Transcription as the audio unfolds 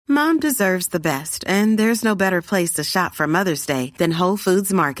Mom deserves the best, and there's no better place to shop for Mother's Day than Whole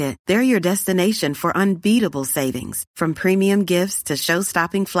Foods Market. They're your destination for unbeatable savings, from premium gifts to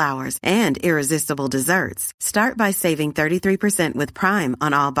show-stopping flowers and irresistible desserts. Start by saving 33% with Prime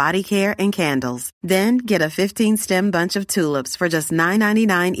on all body care and candles. Then get a 15-stem bunch of tulips for just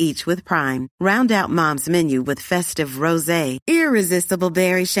 $9.99 each with Prime. Round out Mom's menu with festive rosé, irresistible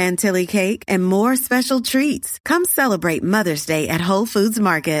berry chantilly cake, and more special treats. Come celebrate Mother's Day at Whole Foods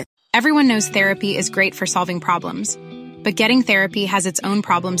Market. Everyone knows therapy is great for solving problems, but getting therapy has its own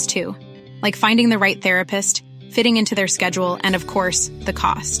problems too, like finding the right therapist, fitting into their schedule, and of course, the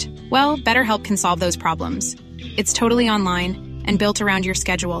cost. Well, BetterHelp can solve those problems. It's totally online and built around your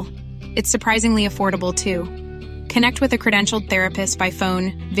schedule. It's surprisingly affordable too. Connect with a credentialed therapist by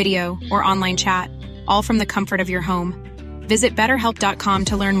phone, video, or online chat, all from the comfort of your home. Visit BetterHelp.com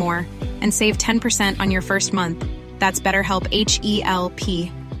to learn more and save 10% on your first month. That's BetterHelp,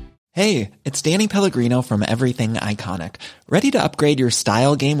 H-E-L-P. Hey, it's Danny Pellegrino from Everything Iconic. Ready to upgrade your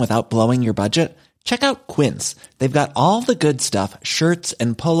style game without blowing your budget? Check out Quince. They've got all the good stuff, shirts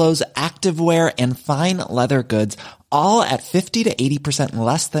and polos, activewear, and fine leather goods, all at 50 to 80%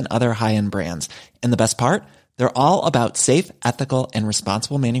 less than other high-end brands. And the best part? They're all about safe, ethical, and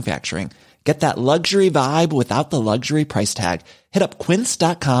responsible manufacturing. Get that luxury vibe without the luxury price tag. Hit up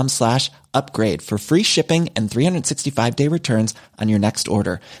quince.com/upgrade for free shipping and 365-day returns on your next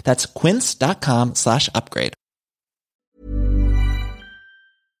order. That's quince.com/upgrade.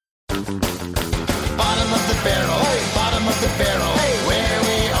 Bottom of the barrel, bottom of the barrel, where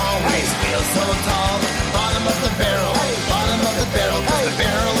we always feel so tall. Bottom of the barrel, 'cause the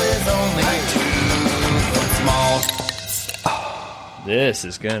barrel is only 2 foot small. This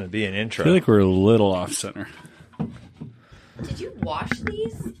is going to be an intro. I feel like we're a little off center. Did you wash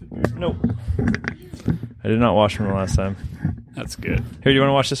these? Nope. I did not wash them the last time. That's good. Here, do you want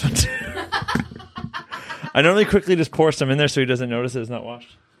to watch this one too? I normally quickly just pour some in there so he doesn't notice it's not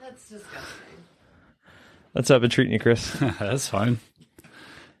washed. That's disgusting. That's how I've been treating you, Chris. That's fine.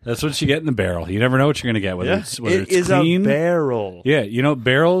 That's what you get in the barrel. You never know what you're going to get, whether it's a clean. barrel. Yeah, you know,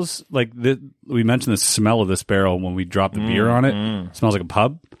 barrels, like we mentioned the smell of this barrel when we dropped the beer on it. It smells like a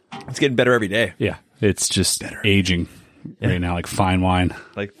pub. It's getting better every day. Yeah, it's just aging right now, like fine wine.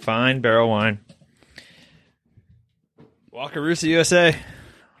 Like fine barrel wine. Wakarusa, USA.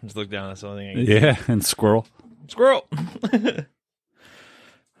 Just look down. That's the only thing I can Yeah, and squirrel. Squirrel.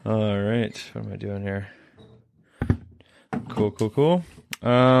 All right. What am I doing here? Cool.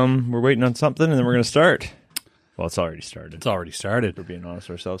 We're waiting on something, and then we're going to start. Well, it's already started. It's already started. We're being honest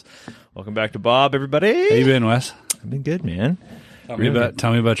with ourselves. Welcome back to Bob, everybody. How you been, Wes? I've been good, man. Tell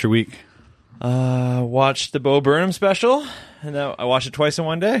me about your week. Watched the Bo Burnham special, and I watched it twice in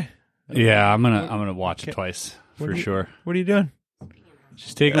one day. Yeah, I'm gonna watch it twice for sure. What are you doing?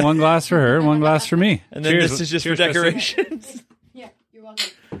 She's taking one glass for her, one glass for me. And then this is just for decorations. Yeah, you're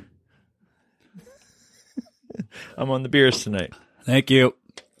welcome. I'm on the beers tonight, Thank you.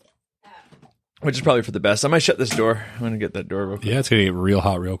 which is probably for the best. I might shut this door. I'm going to get that door real quick. Yeah, it's gonna get real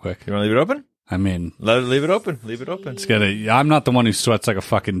hot real quick. You want to leave it open? I mean, Leave it open. Leave it open. it's gonna. I'm not the one who sweats like a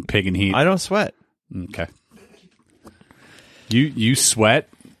fucking pig in heat. I don't sweat. Okay. You sweat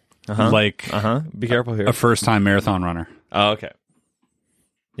like Be careful here. a first time marathon runner. Oh, okay.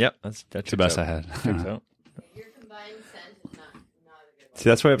 Yep, that's The best I had. Checks out. Your combined scent is not a good See,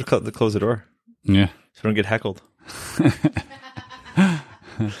 that's why I have to close the door, Yeah. so we don't get heckled.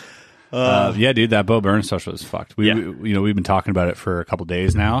 Yeah, dude, that Bo Burnham special is fucked. We've been talking about it for a couple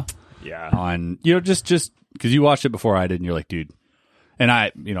days now. Yeah. On just because you watched it before I did, and you're like, dude, and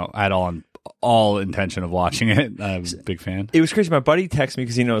I had all intention of watching it. I'm a big fan. It was crazy. My buddy texted me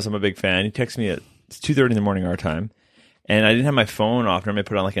because he knows I'm a big fan. He texted me at 2:30 in the morning our time, and I didn't have my phone off. Normally I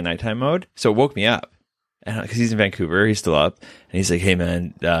put it on like a nighttime mode, so it woke me up. And because he's in Vancouver, he's still up, and he's like, "Hey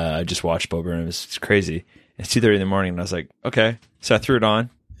man, I just watched Bo Burnham. It's crazy." It's 2:30 in the morning, and I was like, "Okay." So I threw it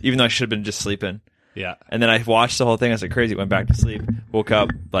on, even though I should have been just sleeping. Yeah. And then I watched the whole thing. I was like, crazy. Went back to sleep. Woke up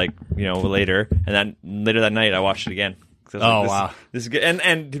later, and then later that night I watched it again. Wow. This is good.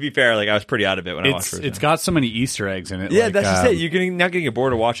 And to be fair, like I was pretty out of it when I watched it. It's got so many Easter eggs in it. Yeah, like, that's just it. You're not getting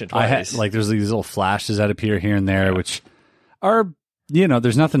bored of watching it twice. There's these little flashes that appear here and there, which are,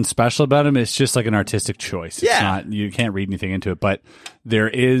 there's nothing special about them. It's just like an artistic choice. It's not, you can't read anything into it, but there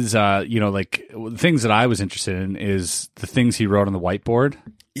is, like things that I was interested in is the things he wrote on the whiteboard.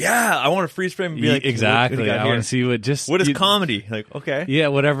 Yeah, I want to freeze frame and be like, exactly. I want to see what is comedy? Like, okay. Yeah,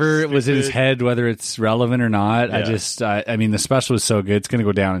 whatever was in his head, whether it's relevant or not. Yeah. I mean, the special was so good. It's going to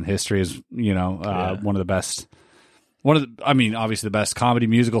go down in history as, one of the best Obviously the best comedy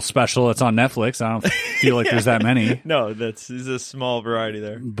musical special that's on Netflix. I don't feel like there's that many. No, there's a small variety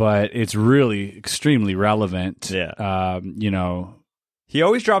there. But it's really extremely relevant. Yeah. He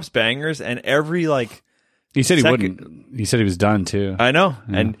always drops bangers, and every he said he second- wouldn't. He said he was done too. I know.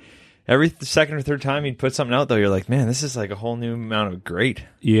 Yeah. And every second or third time he'd put something out, though, you're like, man, this is like a whole new amount of great.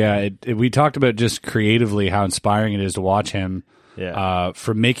 Yeah, we talked about just creatively how inspiring it is to watch him. Yeah.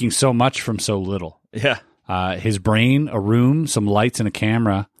 For making so much from so little. Yeah. His brain, a room, some lights and a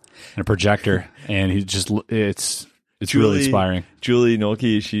camera and a projector, and it's really inspiring. Julie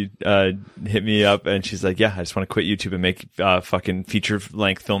Nolke, she hit me up and she's like, "Yeah, I just want to quit YouTube and make fucking feature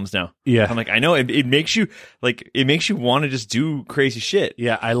length films now." Yeah, I'm like, I know it makes you want to just do crazy shit.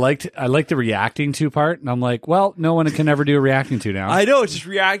 Yeah, I liked the reacting to part, and I'm like, well, no one can ever do a reacting to now. I know, it's just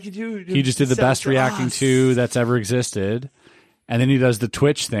reacting to. He just did the best reacting to that's ever existed, and then he does the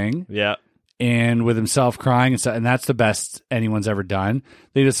Twitch thing. Yeah. And with himself crying and stuff, and that's the best anyone's ever done.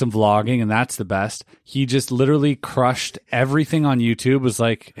 They did some vlogging, and that's the best. He just literally crushed everything on YouTube. Was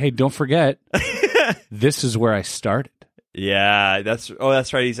like, hey, don't forget, this is where I started. Yeah, that's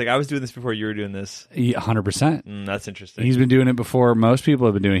right. He's like, I was doing this before you were doing this. 100%. That's interesting. He's been doing it before most people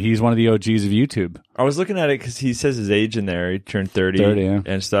have been doing it. He's one of the OGs of YouTube. I was looking at it because he says his age in there. He turned 30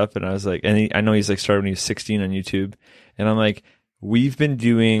 and stuff, and I was like, I know he's like started when he was 16 on YouTube, and I'm like, we've been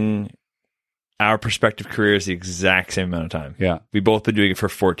doing our prospective careers the exact same amount of time. Yeah. We've both been doing it for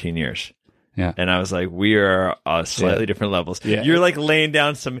 14 years. Yeah. And I was like, we are slightly different levels. Yeah. You're like laying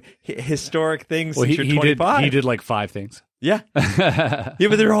down some historic things since you're 25. He did like 5 things. Yeah. Yeah,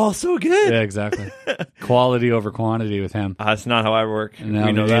 but they're all so good. Yeah, exactly. Quality over quantity with him. That's not how I work. No,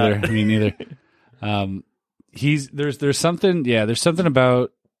 we know that. Me neither. There's something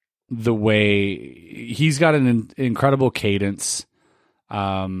about the way he's got an incredible cadence.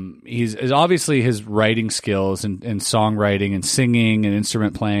 He's obviously his writing skills and songwriting and singing and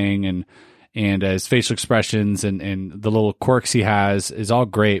instrument playing and his facial expressions and the little quirks he has is all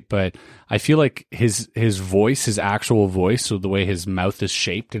great, but I feel like his voice, his actual voice, so the way his mouth is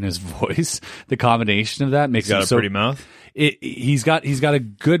shaped in his voice, the combination of that makes him a pretty mouth. He's got a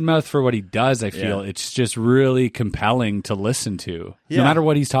good mouth for what he does. I feel it's just really compelling to listen to, no matter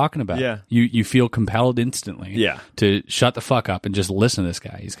what he's talking about. Yeah, you feel compelled instantly. Yeah. To shut the fuck up and just listen to this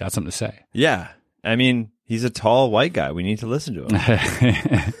guy. He's got something to say. Yeah, I mean, he's a tall white guy. We need to listen to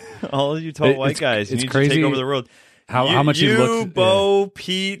him. All of you tall white guys, you need crazy. to take over the world. How much he looked, Bo,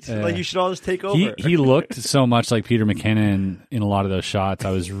 Pete, like you should all just take over. He looked so much like Peter McKinnon in a lot of those shots.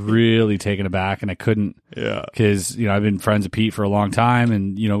 I was really taken aback, and I couldn't. Yeah, because I've been friends with Pete for a long time,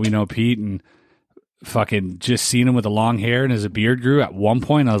 and we know Pete, and fucking just seeing him with the long hair and as a beard grew. At one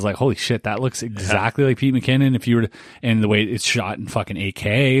point, I was like, "Holy shit, that looks exactly like Pete McKinnon." If you were and the way it's shot in fucking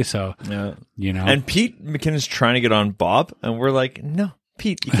 8K, so And Pete McKinnon's trying to get on Bob, and we're like, "No,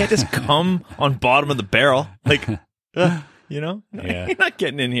 Pete, you can't just come on bottom of the barrel, like." You're not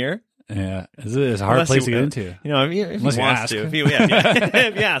getting in here. Yeah, it's a hard place to get into. If he wants to. If you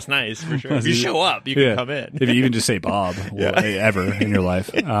ask nice, for sure. If you show up, you can come in. If you even just say Bob ever in your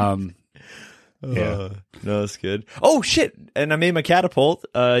life. No, that's good. Oh, shit. And I made my catapult.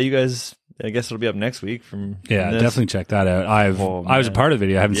 You guys, I guess it'll be up next week from this. Definitely check that out. I was a part of the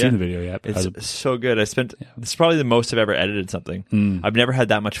video. I haven't seen the video yet. It's so good. This is probably the most I've ever edited something. I've never had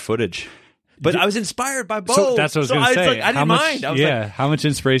that much footage. But I was inspired by Bo. So that's what I was going to say. I didn't mind. I was how much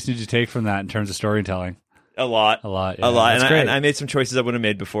inspiration did you take from that in terms of storytelling? A lot. Yeah, And I made some choices I wouldn't have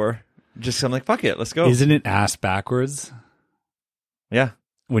made before. Just I'm like, fuck it, let's go. Isn't it ass backwards? Yeah.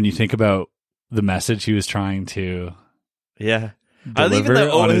 When you think about the message he was trying to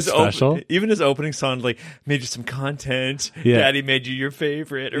deliver on his special. Even his opening song, like, made you some content. Yeah. Daddy made you your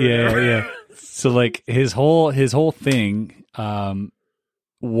favorite. Or yeah. So like his whole thing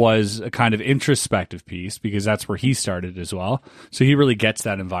was a kind of introspective piece because that's where he started as well. So he really gets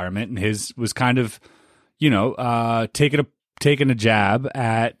that environment, and his was kind of, taking a jab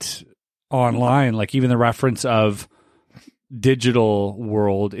at online, like even the reference of digital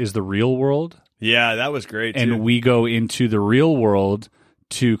world is the real world. Yeah, that was great. And too. we go into the real world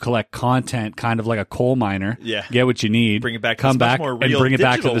to collect content, kind of like a coal miner. Yeah, get what you need, bring it back, come back, more and bring it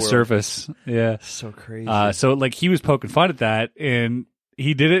back to the world. surface. Yeah, so crazy. So like he was poking fun at that, and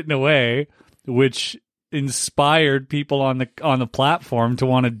he did it in a way which inspired people on the platform to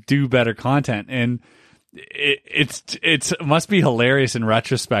want to do better content, and it must be hilarious in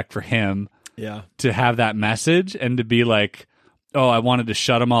retrospect for him. Yeah, to have that message and to be like, oh, I wanted to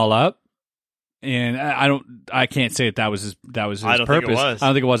shut them all up. And I can't say that was his purpose. Think it was. I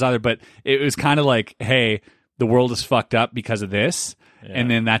don't think it was either, but it was kind of like, hey, the world is fucked up because of this. Yeah. And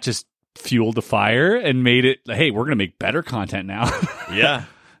then that just fueled the fire and made it, hey, we're going to make better content now. Yeah.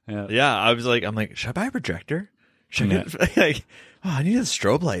 Yeah. I'm like, should I buy a projector? Should I get, like, I need the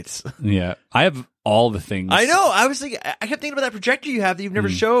strobe lights. Yeah. I have all the things. I know. I was like, I kept thinking about that projector you have that you've never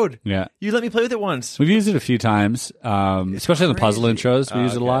showed. Yeah. You let me play with it once. We've used it a few times, especially in the puzzle intros. We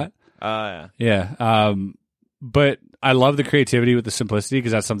use it a lot. Yeah. Yeah. But I love the creativity with the simplicity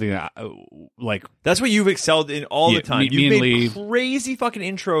because that's something that, that's what you've excelled in all the time. me You've and made Lee- crazy fucking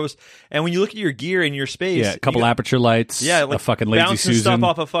intros, and when you look at your gear in your space, a couple aperture lights, like a fucking Lazy bouncing Susan, stuff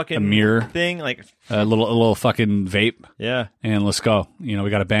off a fucking mirror thing, like a little fucking vape, yeah. and let's go. We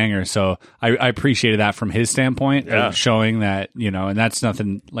got a banger. So I appreciated that from his standpoint, of showing that, and that's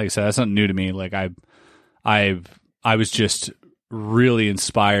nothing, like I said, that's nothing new to me. Like I was just really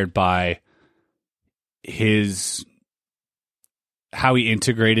inspired by how he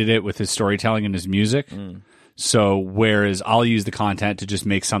integrated it with his storytelling and his music. So whereas I'll use the content to just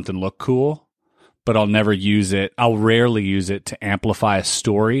make something look cool, but I'll rarely use it to amplify a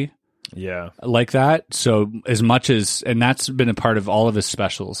story like that. So as much as, and that's been a part of all of his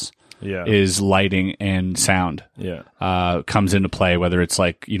specials, is lighting and sound comes into play, whether it's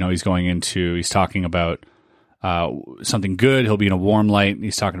like, he's talking about something good, he'll be in a warm light.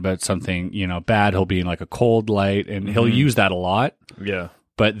 He's talking about something, bad, he'll be in like a cold light, and he'll use that a lot. Yeah.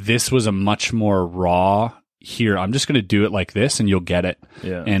 But this was a much more raw, here, I'm just going to do it like this and you'll get it.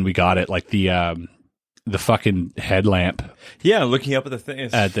 Yeah. And we got it. Like the fucking headlamp. Yeah, looking up at the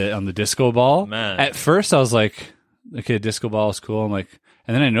thing. On the disco ball. Man. At first I was like, okay, disco ball is cool. I'm like,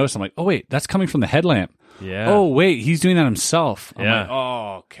 and then I noticed, I'm like, oh wait, that's coming from the headlamp. Yeah. Oh wait, he's doing that himself. I'm Yeah. like,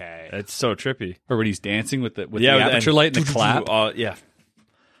 oh, okay. It's so trippy. Or when he's dancing with the aperture light and the clap. Yeah.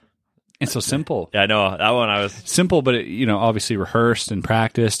 It's so simple. Yeah, I know. That one I was... Simple, but it, obviously rehearsed and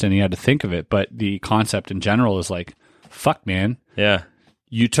practiced, and he had to think of it. But the concept in general is like, fuck, man. Yeah.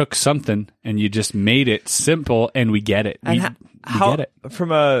 You took something and you just made it simple, and we get it. We get it.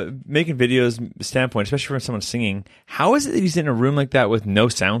 From a making videos standpoint, especially from someone singing, how is it that he's in a room like that with no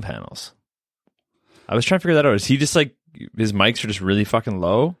sound panels? I was trying to figure that out. Is he just like, his mics are just really fucking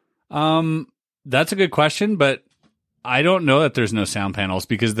low? That's a good question, but I don't know that there's no sound panels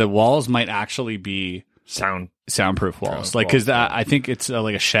because the walls might actually be soundproof walls. Like, because I think it's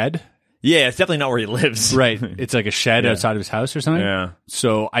like a shed. Yeah, it's definitely not where he lives. Right. It's like a shed outside of his house or something. Yeah.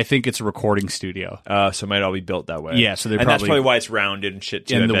 So I think it's a recording studio. So it might all be built that way. Yeah, so and that's probably why it's rounded and shit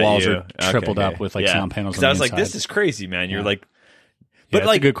too. And I the bet walls you. are tripled up with like sound panels on the the I was like, inside. this is crazy, man. You're like... But But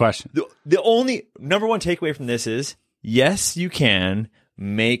that's a good question. The only number one takeaway from this is, yes, you can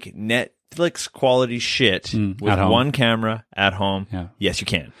make Netflix quality shit with at home. one camera at home. Yeah. Yes, you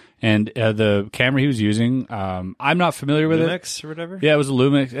can. And the camera he was using, I'm not familiar with it. Lumix or whatever? Yeah, it was a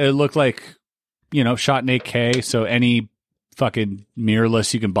Lumix. It looked like, shot in 8K. So any fucking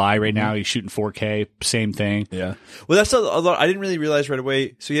mirrorless you can buy right now, he's shooting 4K, same thing. Yeah. Well, that's a lot. I didn't really realize right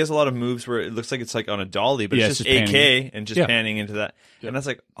away. So he has a lot of moves where it looks like it's like on a dolly, but it's just 8K panning. and just panning into that. Yeah. And that's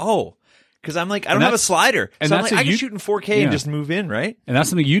like, oh, because I'm like, I don't have a slider. And so I'm that's like, I a can shoot in 4K and just move in, right? And that's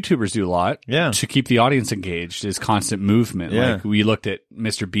something YouTubers do a lot. Yeah. To keep the audience engaged is constant movement. Yeah. Like we looked at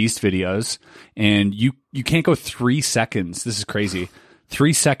Mr. Beast videos and you can't go 3 seconds. This is crazy.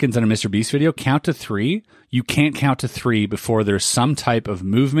 3 seconds on a Mr. Beast video, count to 3. You can't count to 3 before there's some type of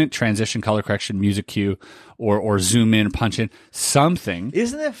movement, transition, color correction, music cue, or zoom in, punch in, something.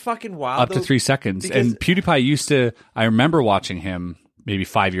 Isn't that fucking wild? Up to 3 seconds. And PewDiePie I remember watching him maybe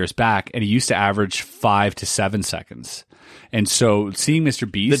 5 years back, and he used to average 5 to 7 seconds. And so seeing Mr.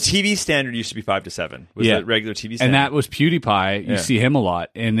 Beast... The TV standard used to be 5 to 7. Was the regular TV standard. And that was PewDiePie. You see him a lot.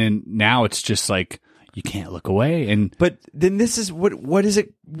 And then now it's just like... You can't look away. But then this is what is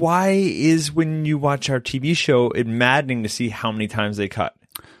it? Why is when you watch our TV show it maddening to see how many times they cut?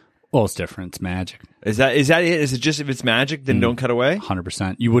 Well, it's different. It's magic. Is that it? Is it just if it's magic, then don't cut away?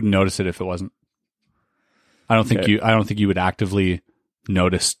 100%. You wouldn't notice it if it wasn't. I don't think you would actively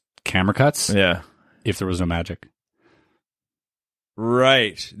notice camera cuts. Yeah. If there was no magic.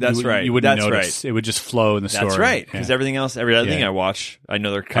 Right. That's right. You wouldn't That's notice. Right. It would just flow in the story. That's right. Because everything else, every other thing I watch, I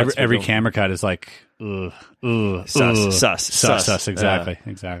know they're cuts. Every camera cut is like, sus. Exactly.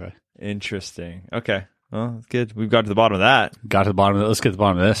 Exactly. Interesting. Okay. Well, that's good. We've got to the bottom of that. Got to the bottom of it. Let's get to the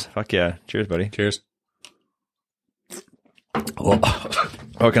bottom of this. Fuck yeah. Cheers, buddy. Cheers.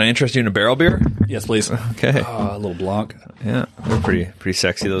 Oh, can I interest you in a barrel beer? Yes, please. Okay. A little Blanc. Yeah. They're pretty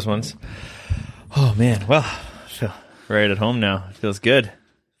sexy, those ones. Oh, man. Well, I feel right at home now. It feels good.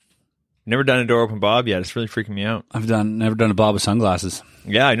 Never done a door open Bob yet. It's really freaking me out. I've never done a Bob with sunglasses.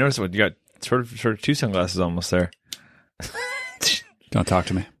 Yeah, I noticed what you got. Sort of two sunglasses almost there. Don't talk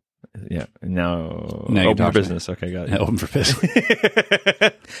to me. Yeah. No. Now you Open for talk to me. business. Okay, got it. Open for business.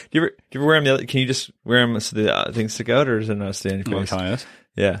 do you ever wear them? Can you just wear them so the things stick out, or does it not stay on your You want face? to tell me this?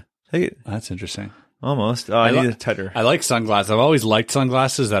 Yeah. Take it. That's interesting. Almost. Oh, I li- need it tighter. I like sunglasses. I've always liked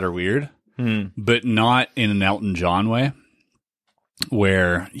sunglasses that are weird, Hmm. but not in an Elton John way,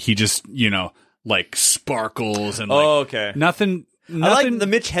 where he just, like sparkles and like Oh, okay. nothing. I like the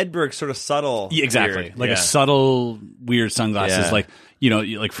Mitch Hedberg sort of subtle. Yeah, exactly. weird. Like Yeah. a subtle, weird sunglasses. Yeah. Like,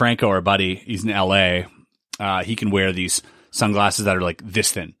 like Franco, our buddy, he's in LA. He can wear these sunglasses that are like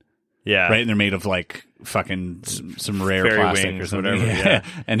this thin, Yeah. right? And they're made of like fucking some rare Fairy plastic wings, or something. whatever, yeah.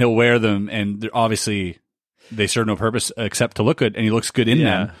 And he'll wear them, and they're obviously they serve no purpose except to look good, and he looks good in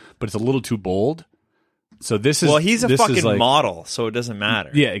Yeah. them, but it's a little too bold. So this is Well, he's a this is fucking like, model, so it doesn't matter.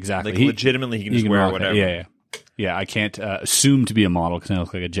 Yeah, exactly. Like, legitimately, he can just wear rock it. whatever. Yeah. Yeah, I can't assume to be a model because I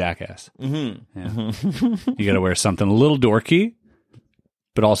look like a jackass. Mm-hmm. Yeah. You got to wear something a little dorky,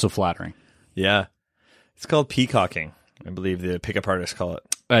 but also flattering. Yeah. It's called peacocking. I believe the pickup artists call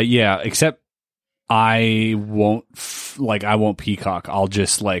it. Yeah, except I won't I won't peacock. I'll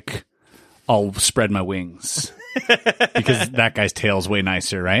just I'll spread my wings. Because that guy's tail's way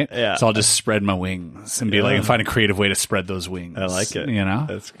nicer, right? Yeah. So I'll just spread my wings and be like, find a creative way to spread those wings. I like it.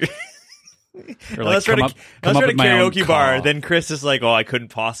 That's good. or Unless come we're up at a with my own karaoke bar, call. then Chris is like, "Oh, I couldn't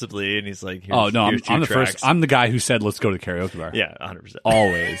possibly," and he's like, Oh no, here's I'm two the tracks. first. I'm the guy who said, "Let's go to the karaoke bar." Yeah, 100%.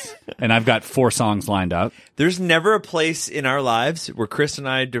 Always. And I've got 4 songs lined up. There's never a place in our lives where Chris and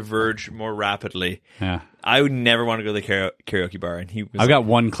I diverge more rapidly. Yeah. I would never want to go to the karaoke bar, and he was. I've got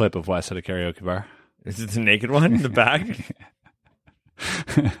one clip of Wes at a karaoke bar. Is it the naked one in the back?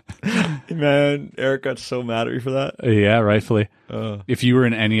 Man, Eric got so mad at me for that. Yeah, rightfully. If you were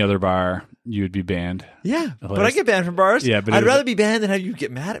in any other bar, you would be banned. Yeah, but I get banned from bars. Yeah, but I'd it was- rather be banned than have you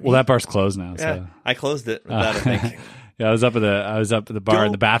get mad at me. Well, that bar's closed now. yeah, So. I closed it with that, I think. Yeah, I was up at the bar, and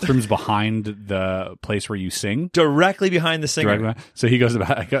Don't- the bathroom's behind the place where you sing. Directly behind the singer. Directly behind. So he goes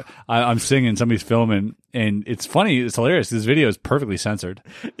about. I'm singing, somebody's filming, and it's funny. It's hilarious. This video is perfectly censored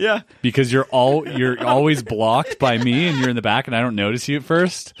Yeah. because you're always blocked by me, and you're in the back, and I don't notice you at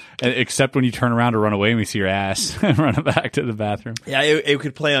first, except when you turn around to run away, and we see your ass and run back to the bathroom. Yeah, it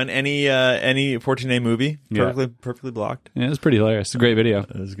could play on any 14A movie. Yeah. Perfectly blocked. Yeah, it was pretty hilarious. It's a great video.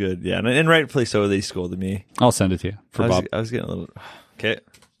 That was good. Yeah, and rightfully so, they scolded me. I'll send it to you for Bob. I was getting a little. Okay.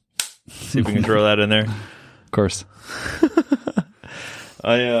 See if we can throw that in there. Of course.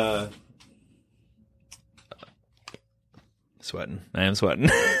 Sweating. I am sweating.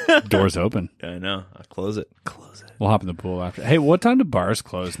 Doors open. I know. I'll close it. We'll hop in the pool after. Hey, what time do bars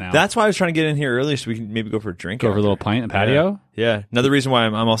close now? That's why I was trying to get in here early so we can maybe go for a drink. Go over a after. little pint and patio. Yeah. Another reason why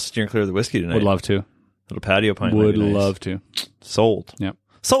I'm also steering clear of the whiskey tonight. Would love to. Little patio pint. might Would be nice. love to. Sold. Yep.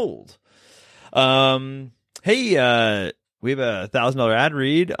 Sold. Hey, we have a $1,000 ad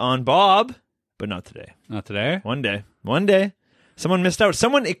read on Bob, but not today. Not today. One day. Someone missed out.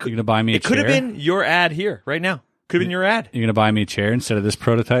 You're You're gonna buy me a It could have chair? been your ad here right now. Could have been your ad. You're gonna buy me a chair instead of this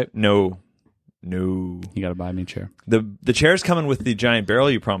prototype. No. You gotta buy me a chair. The chair's coming with the giant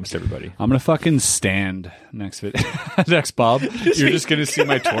barrel you promised everybody. I'm gonna fucking stand next next Bob. You're just gonna see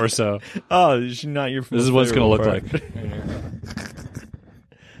my torso. Oh, this is not your. This is what it's gonna look like.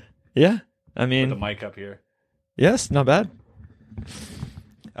 Yeah, I Put the mean, mic up here. yes, not bad.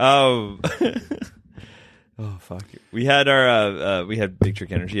 Oh, oh fuck! We had our we had Big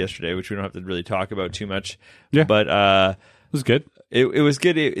Trick Energy yesterday, which we don't have to really talk about too much. Yeah. but It was good. it was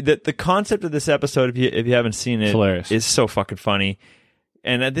good. The concept of this episode, if you haven't seen it, hilarious. is so fucking funny.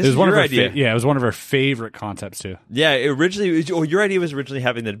 And this It was is one your of our idea. it was one of our favorite concepts too. Yeah, your idea was originally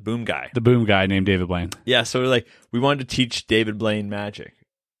having the boom guy. The boom guy named David Blaine. Yeah, so we wanted to teach David Blaine magic,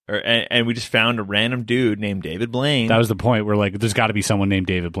 and we just found a random dude named David Blaine. That was the point. We're like, there's got to be someone named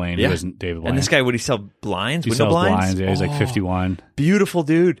David Blaine Yeah. who isn't David Blaine. And this guy, would he sell blinds? he Window sells blinds? Yeah, he's like Oh, 51. Beautiful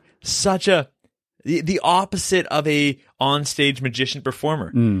dude. Such a the opposite of a onstage magician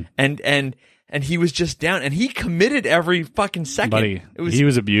performer. Mm. And he was just down, and he committed every fucking second. Buddy, It was he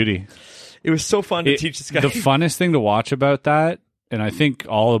was a beauty. it was so fun to teach this guy. The funnest thing to watch about that, and I think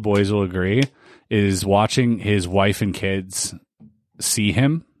all the boys will agree, is watching his wife and kids see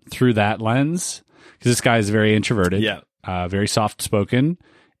him through that lens. Because this guy is very introverted, very soft spoken,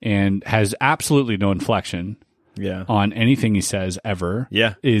 and has absolutely no inflection Yeah. on anything he says ever.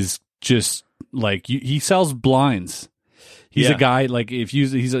 Yeah. Is just like he sells blinds. He's Yeah. a guy like if you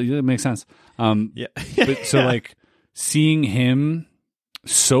it makes sense. Yeah. But so like seeing him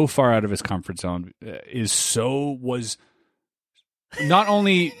so far out of his comfort zone was not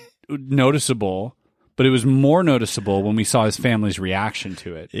only noticeable, but it was more noticeable when we saw his family's reaction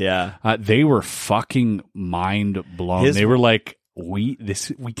to it. Yeah. They were fucking mind blown. His- They were like, we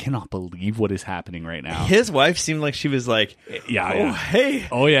cannot believe what is happening right now. His wife seemed like she was like, hey,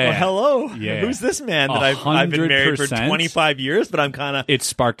 hello, who's this man that I've been married for 25 years, but I'm kind of. It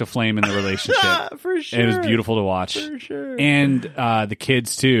sparked a flame in the relationship. For sure, and it was beautiful to watch. For sure, and the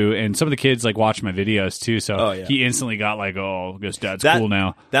kids too, and some of the kids like watch my videos too. So he instantly got like, oh, I guess Dad's cool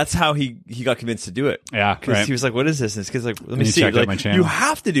now. That's how he got convinced to do it. Yeah, because he was like, what is this? And his kid's like, let me see. Check out like, my channel. You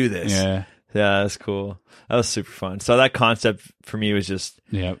have to do this. Yeah, that's cool. That was super fun. So that concept for me was just,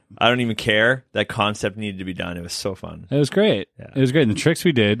 I don't even care. That concept needed to be done. It was so fun. It was great. Yeah. It was great. And the tricks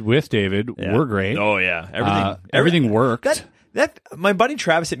we did with David were great. Oh yeah, everything worked. That my buddy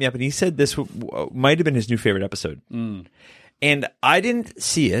Travis hit me up and he said this might have been his new favorite episode. And I didn't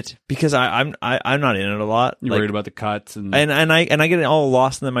see it because I'm not in it a lot. You're worried about the cuts and I get all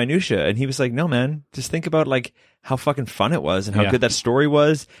lost in the minutia. And he was like, "No, man, just think about like how fucking fun it was and how good that story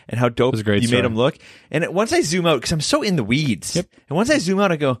was and how dope you made him look." And once I zoom out, because I'm so in the weeds, and once I zoom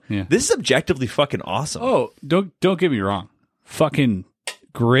out, I go, "This is objectively fucking awesome." Oh, don't get me wrong, fucking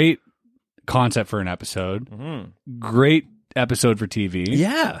great concept for an episode, great episode for TV.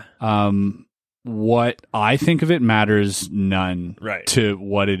 Yeah. What I think of it matters none to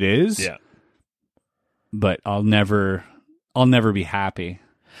what it is. Yeah. But I'll never be happy.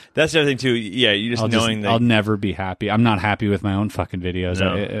 That's the other thing too. Yeah, you just knowing that I'll never be happy. I'm not happy with my own fucking videos,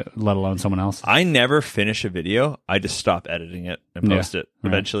 let alone someone else. I never finish a video. I just stop editing it and post it.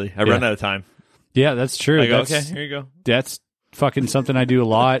 Eventually, I run out of time. Yeah, that's true. I go, okay, here you go. That's fucking something I do a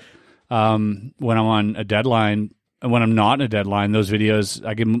lot. When I'm on a deadline. And when I'm not in a deadline, those videos,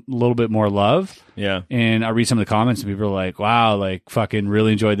 I give them a little bit more love. Yeah. And I read some of the comments and people are like, wow, like fucking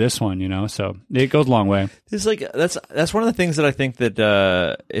really enjoyed this one, you know? So it goes a long way. It's like, that's one of the things that I think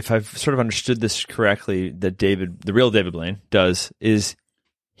that, if I've sort of understood this correctly, that the real David Blaine does is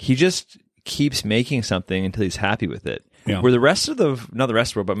he just keeps making something until he's happy with it. Yeah. Where the rest of not the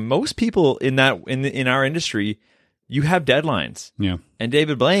rest of the world, but most people in our industry, you have deadlines. Yeah. And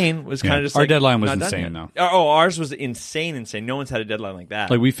David Blaine was kind of just our like, deadline was insane, though. Oh, ours was insane. No one's had a deadline like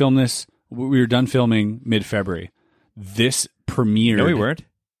that. Like, we filmed this, we were done filming mid-February. This premiered. No, we weren't.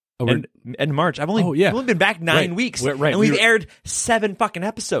 In March. I've only been back 9 weeks. Right. And we've aired 7 fucking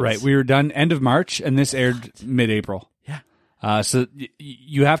episodes. Right. We were done end of March, and this aired mid-April. Yeah. So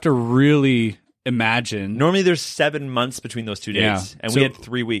you have to really imagine. Normally there's 7 months between those 2 days. Yeah. And so we had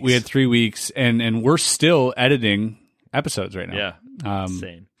 3 weeks. We had 3 weeks, and we're still editing episodes right now. Yeah.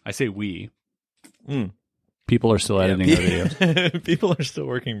 Insane. I say we. People are still editing our videos. People are still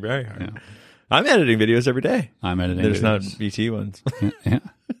working very hard. Yeah. I'm editing videos every day. I'm editing There's videos. not BT ones. Yeah.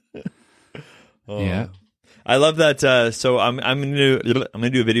 Yeah. I love that. So I'm gonna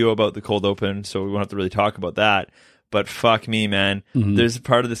do a video about the cold open, so we won't have to really talk about that. But fuck me, man. Mm-hmm. There's a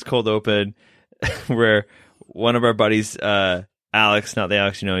part of this cold open where one of our buddies, Alex, not the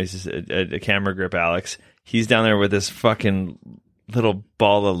Alex you know, he's just a camera grip Alex. He's down there with this fucking little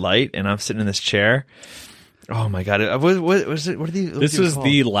ball of light, and I'm sitting in this chair. Oh my god! What was it? What are these? This was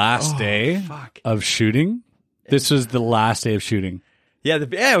the last day of shooting. This was the last day of shooting. Yeah,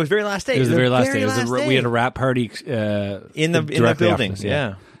 it was very last day. It was the very last day. We had a wrap party in the building.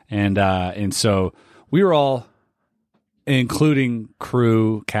 Yeah, and so we were all, including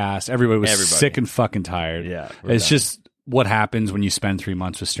crew, cast, everybody was sick and fucking tired. Yeah, it's just what happens when you spend 3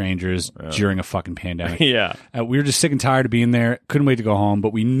 months with strangers during a fucking pandemic. Yeah. We were just sick and tired of being there. Couldn't wait to go home,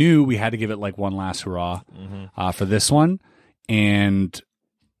 but we knew we had to give it like one last hurrah for this one. And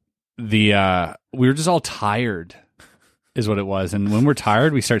we were just all tired is what it was. And when we're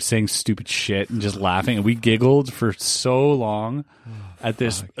tired, we start saying stupid shit and just laughing. And we giggled for so long at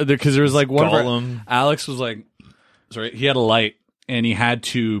this because there was like one of our, Alex was like, sorry, he had a light. And he had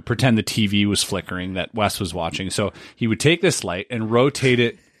to pretend the TV was flickering that Wes was watching. So he would take this light and rotate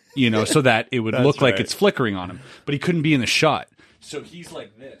it, so that it would look like it's flickering on him. But he couldn't be in the shot. So he's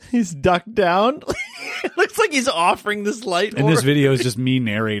like this. He's ducked down. It looks like he's offering this light. And this video is just me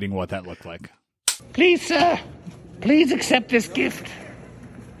narrating what that looked like. Please, sir. Please accept this gift.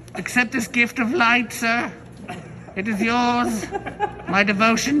 Accept this gift of light, sir. It is yours. My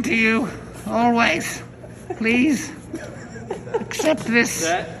devotion to you. Always. Please. Accept this.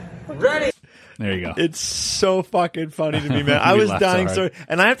 Ready. There you go. It's so fucking funny to me, man. I was dying so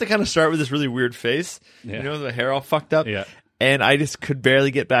and I have to kind of start with this really weird face. Yeah. The hair all fucked up. Yeah. And I just could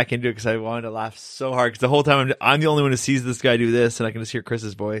barely get back into it because I wanted to laugh so hard. Because the whole time I'm the only one who sees this guy do this, and I can just hear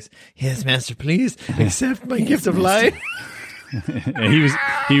Chris's voice. Yes, master, please accept my gift of light.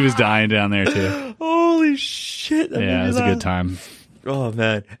 he was dying down there too. Holy shit! Yeah, it was a good time. Oh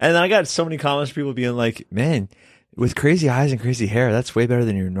man! And then I got so many comments from people being like, "Man, with crazy eyes and crazy hair, that's way better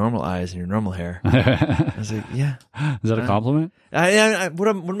than your normal eyes and your normal hair. I was like, yeah. Is that a compliment? What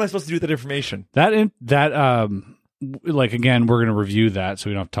am I supposed to do with that information? Like, again, we're going to review that, so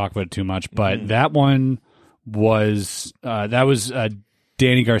we don't have to talk about it too much. But that one was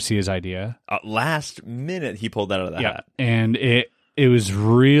Danny Garcia's idea. Last minute, he pulled that out of the hat. And it was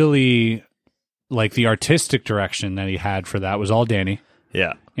really like the artistic direction that he had for that was all Danny.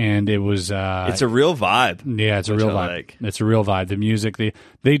 Yeah. And it was it's a real vibe. Yeah, it's a real vibe. Like. It's a real vibe. The music,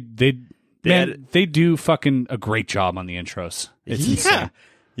 they do fucking a great job on the intros. It's insane.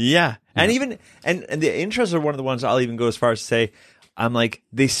 Yeah. And even and the intros are one of the ones I'll even go as far as to say, I'm like,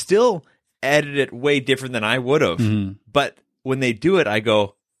 they still edit it way different than I would have. Mm-hmm. But when they do it, I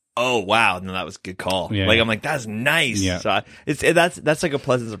go, oh wow, no, that was a good call. Yeah, I'm like, that's nice. Yeah. So that's like a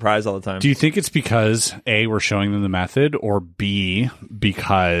pleasant surprise all the time. Do you think it's because A, we're showing them the method, or B,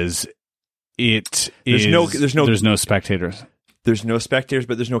 because there's no spectators? There's no spectators,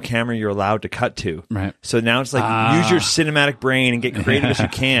 but there's no camera you're allowed to cut to. Right. So now it's like use your cinematic brain and get creative as you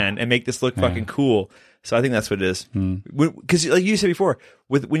can and make this look fucking cool. So I think that's what it is. Because like you said before,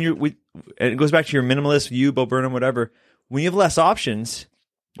 and it goes back to your minimalist, you, Bo Burnham, whatever. When you have less options,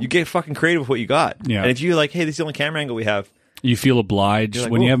 you get fucking creative with what you got. Yeah. And if you're like, hey, this is the only camera angle we have, you feel obliged.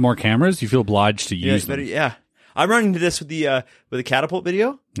 Like, when you have more cameras, you feel obliged to use them. Yeah. I'm running into this with the catapult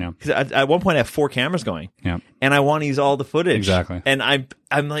video. Yeah. Because at one point I have 4 cameras going. Yeah. And I want to use all the footage. Exactly. And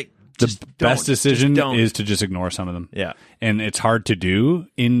I'm like, the best decision is to just ignore some of them. Yeah. And it's hard to do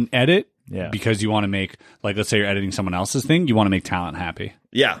in edit. Yeah. Because you want to make, like, let's say you're editing someone else's thing, you want to make talent happy.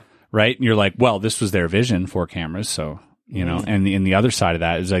 Yeah. Right? And you're like, well, this was their vision, 4 cameras, so you know. And the other side of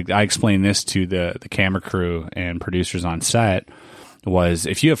that is, like, I explained this to the camera crew and producers on set, was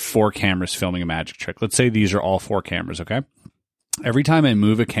if you have 4 cameras filming a magic trick, let's say these are all 4 cameras, okay? Every time I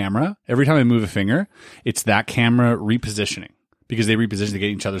move a camera, every time I move a finger, it's that camera repositioning, because they reposition to get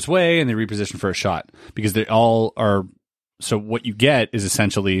each other's way and they reposition for a shot, because they all are. So what you get is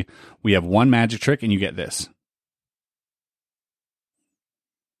essentially, we have one magic trick and you get this.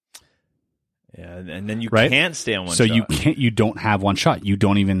 Yeah, and then you can't stay on one shot. So you don't have one shot. You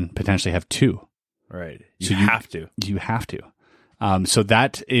don't even potentially have 2. Right. You have to. You have to. So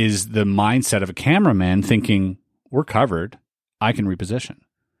that is the mindset of a cameraman, thinking, we're covered, I can reposition.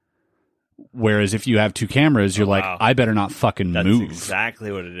 Whereas if you have 2 cameras, you're like, I better not fucking move. That's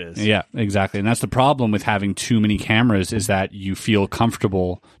exactly what it is. Yeah, exactly. And that's the problem with having too many cameras, is that you feel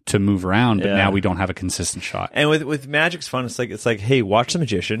comfortable to move around, but now we don't have a consistent shot. And with Magic's fun, it's like, hey, watch the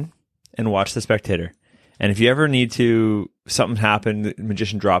magician and watch the spectator. And if you ever need to, something happen, the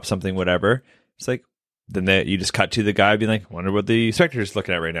magician drops something, whatever, it's like, then you just cut to the guy being like, wonder what the spectator's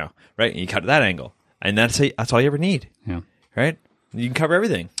looking at right now, right? And you cut to that angle. And that's all you ever need. Yeah. Right? You can cover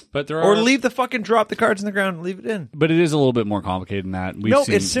everything. But or leave the fucking, drop the cards in the ground and leave it in. But it is a little bit more complicated than that.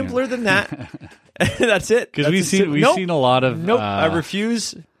 It's simpler than that. That's it. Because we've seen a lot of I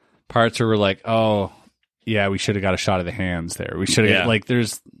refuse parts where we're like, oh yeah, we should have got a shot of the hands there. We should have like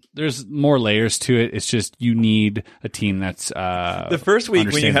there's more layers to it. It's just, you need a team that's the first week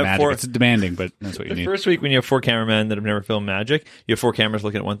when you have magic. 4. It's demanding, but that's what you need. The first week when you have 4 cameramen that have never filmed magic, you have 4 cameras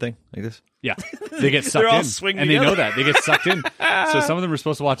looking at one thing like this. Yeah, they get sucked all in, swinging and together. they know that they get sucked in. So some of them are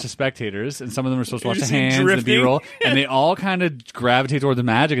supposed to watch the spectators, and some of them are supposed to watch the hands and the B-roll, and they all kind of gravitate toward the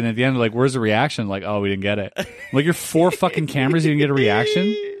magic. And at the end, they're like, "Where's the reaction?" Like, "Oh, we didn't get it." I'm like, you're 4 fucking cameras, you didn't get a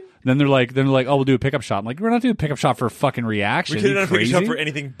reaction. Then they're like, "Oh, we'll do a pickup shot." I'm like, "We're not doing a pickup shot for a fucking reaction." We could have done a pickup shot for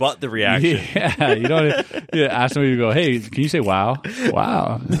anything but the reaction. Yeah, you don't. Ask somebody to go, "Hey, can you say wow,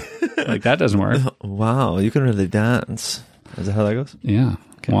 wow?" Like, that doesn't work. Wow, you can really dance. Is that how that goes? Yeah.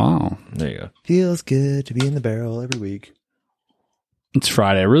 Okay. Wow. There you go. Feels good to be in the barrel every week. It's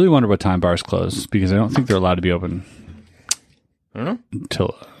Friday. I really wonder what time bars close, because I don't think they're allowed to be open. I don't know.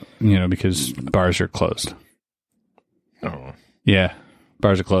 Until because bars are closed. Oh. Yeah.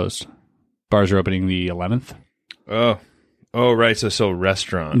 Bars are closed. Bars are opening the 11th. Oh, right. So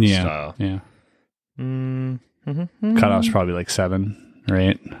restaurant style. Yeah. Cutoff's probably like 7 or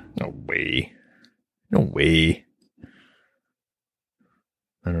 8. No way.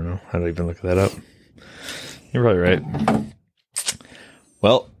 I don't know. How do I even look that up? You're probably right.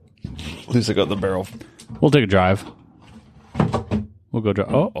 Well, at least I got the barrel. We'll take a drive. We'll go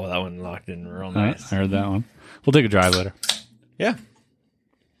drive. Oh, that one locked in real nice. I heard that one. We'll take a drive later. Yeah.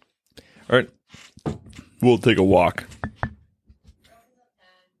 All right. We'll take a walk.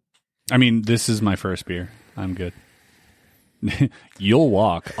 I mean, this is my first beer. I'm good. You'll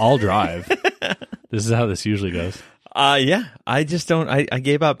walk. I'll drive. This is how this usually goes. Yeah. I just don't. I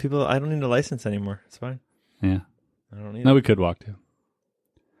gave up. I don't need a license anymore. It's fine. Yeah. I don't need No, we could walk too.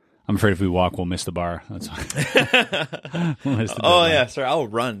 I'm afraid if we walk, we'll miss the bar. That's why. We'll miss the Oh deadline. yeah, sorry. I'll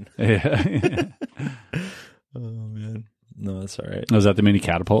run. Yeah. Oh man, no, that's all right. Was that the mini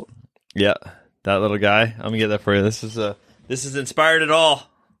catapult? Yeah, that little guy. I'm gonna get that for you. This is inspired it all.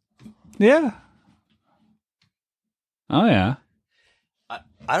 Yeah. Oh yeah.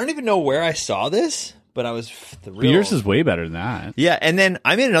 I don't even know where I saw this, but I was thrilled. But yours is way better than that. Yeah, and then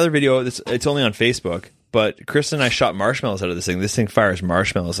I made another video. It's only on Facebook, but Kristen and I shot marshmallows out of this thing. This thing fires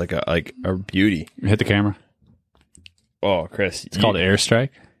marshmallows like a beauty. Hit the camera. Oh, Chris, It's called Airstrike.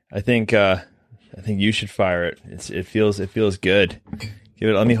 I think you should fire it. It feels good. Give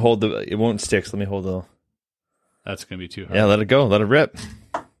it. Let me hold the. It won't stick. So let me hold the. That's gonna be too hard. Yeah, let it go. Let it rip.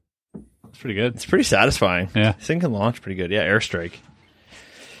 It's pretty good. It's pretty satisfying. Yeah. This thing can launch pretty good. Yeah, Airstrike.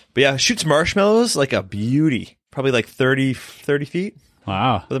 But yeah, shoots marshmallows like a beauty. Probably like 30 feet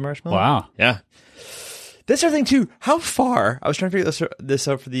Wow. with a marshmallow. Wow. Yeah. That's our thing too. How far? I was trying to figure this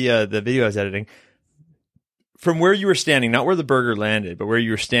out for the video I was editing. From where you were standing, not where the burger landed, but where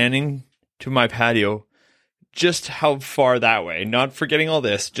you were standing to my patio, just how far that way? Not forgetting all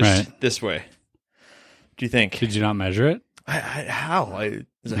this, just Right. this way. Do you think? Did you not measure it? How? There's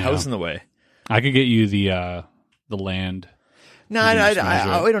a Yeah. house in the way. I could get you the land. No, You can just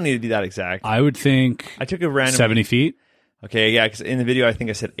measure it. we don't need to be that exact. I would think I took a random 70 feet. Okay, yeah, because in the video I think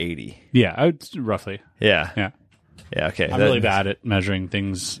I said 80. Yeah, I would roughly. Yeah, Yeah. yeah. Okay, I'm really bad at measuring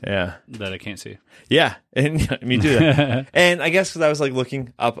things Yeah, that I can't see. yeah, and me too. That. And I guess because I was like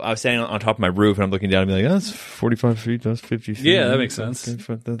looking up, I was standing on top of my roof, and I'm looking down and be like, oh, that's 45 feet, that's 50 feet. Yeah, that makes sense. That's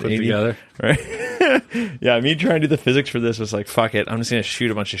Put 80. together. Right? Yeah, me trying to do the physics for this was like, fuck it, I'm just gonna shoot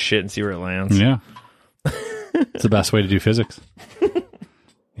a bunch of shit and see where it lands. Yeah. It's the best way to do physics.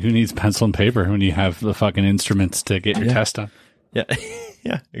 Who needs pencil and paper when you have the fucking instruments to get your test done? Yeah,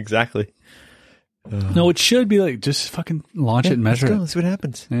 yeah, exactly. No, it should be like just fucking launch it and measure Let's go. it. Let's see what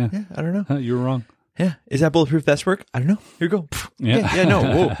happens. Yeah. I don't know. Huh, you were wrong. Yeah, is that bulletproof vest work? I don't know. Here we go. Yeah.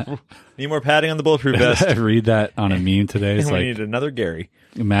 No. Whoa. Need more padding on the bulletproof vest. I read that on a meme today. It's And we like, need another Gary.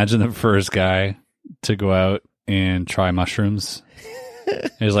 imagine the first guy to go out and try mushrooms.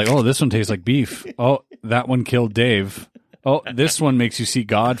 He's like, oh, this one tastes like beef. Oh, that one killed Dave. Oh, this one makes you see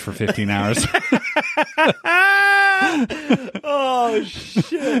God for 15 hours. Oh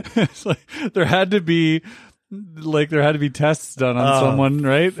shit! It's like there had to be tests done on someone,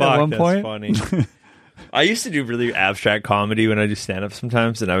 right? Fuck, at one that's point. funny. I used to do really abstract comedy when I do stand up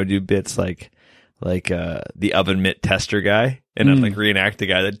sometimes, and I would do bits like the oven mitt tester guy, and I'd like reenact the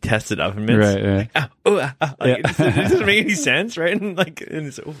guy that tested oven mitts. Right, yeah. It doesn't make any sense, right? And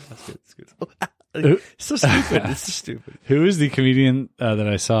it's that's good. Oh, it's so stupid. It's so stupid. Who is the comedian that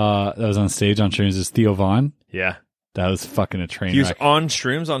I saw that was on stage on streams? Is Theo Vaughn? Yeah, That was fucking a train he was wreck. on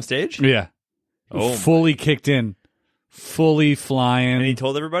shrooms on stage. Yeah. Oh, fully kicked in. Fully flying. and he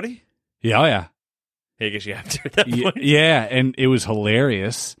told everybody. Yeah, oh yeah. Hey, I guess you have to at that point. Yeah, and it was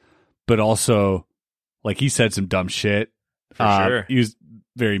hilarious, but also, like, he said some dumb shit. For sure. He was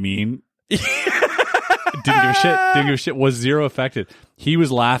very mean. Didn't give a shit. Was zero affected. He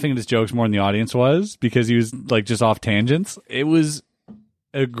was laughing at his jokes more than the audience was because he was, like, just off tangents. It was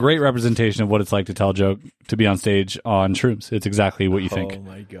a great representation of what it's like to tell a joke, to be on stage on shrooms. It's exactly what you think. Oh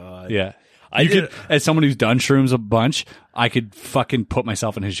my god. Yeah. I You did- could, as someone who's done shrooms a bunch, I could fucking put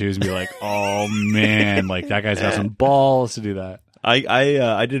myself in his shoes and be like, "Oh man, like that guy's got some balls to do that."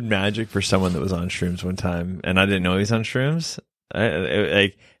 I did magic for someone that was on shrooms one time, and I didn't know he was on shrooms.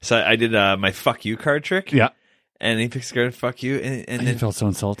 So I did my fuck you card trick. Yeah, And he picks a card, fuck you, and I then felt so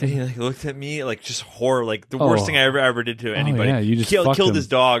insulted. and he like looked at me like just horror, like the worst thing I ever did to anybody. yeah, you just killed fucked him. his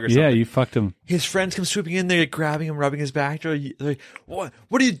dog or something. Yeah, you fucked him. His friends come swooping in there, grabbing him, rubbing his back. They're like, "What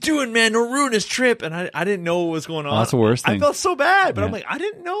are you doing, man? Don't ruin his trip." And I didn't know what was going on. Oh, that's the worst I thing. felt so bad, but I'm Yeah. like, I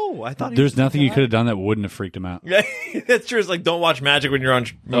didn't know. I thought he There's was nothing you fine. could have done that wouldn't have freaked him out. Yeah, that's true. It's like don't watch magic when you're on.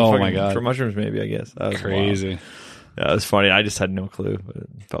 Oh, my fucking- God. for mushrooms, maybe I guess that was Crazy. wild. Yeah, it was funny. I just had no clue, but it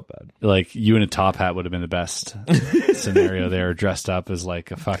felt bad. Like you in a top hat would have been the best scenario there, dressed up as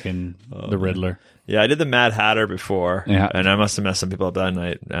like a fucking the Riddler. Yeah, I did the Mad Hatter before, Yeah. and I must have messed some people up that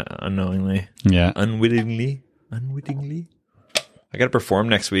night unknowingly, Yeah. unwittingly. I got to perform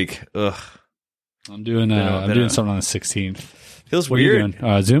next week. Ugh, I'm doing something on the 16th. feels What weird. are you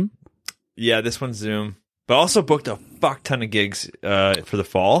doing? Zoom? Yeah, this one's Zoom, but I also booked a fuck ton of gigs for the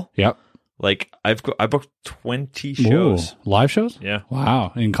fall. Yep. Like I booked 20 shows. Ooh, live shows? Yeah,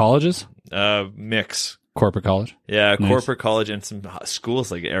 Wow. In colleges? mix. Corporate college? Yeah, Nice. corporate college and some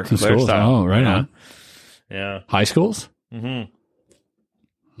schools like Eric Some Claire schools. style. Oh, right yeah. on. Yeah. High schools?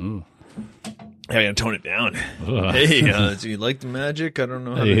 Mm-hmm. Ooh. I gotta tone it down. Hey, do you like the magic? I don't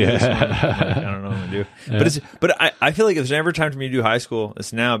know how to do this one. I don't know what to do. But I feel like if there's ever time for me to do high school,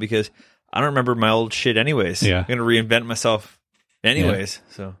 it's now, because I don't remember my old shit anyways. Yeah. I'm gonna reinvent myself anyways.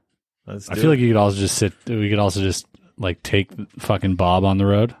 So let's do I feel it. like you could also just we could also just like take fucking Bob on the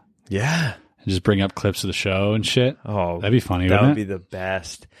road Yeah. and just bring up clips of the show and shit. Oh, That'd be funny, That wouldn't would it? be the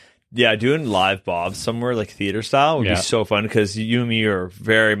best. Yeah, doing live Bob somewhere like theater style would Yeah. be so fun, because you and me are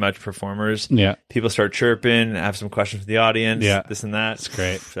very much performers. Yeah. People start chirping, have some questions for the audience. Yeah. This and that. It's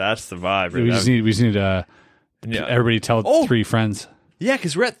great. That's the vibe. We just need Yeah. everybody tell Oh. 3 friends. Yeah,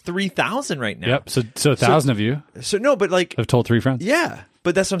 because we're at 3,000 right now. Yep. So 1,000 of you So no, but like, have told 3 friends. yeah,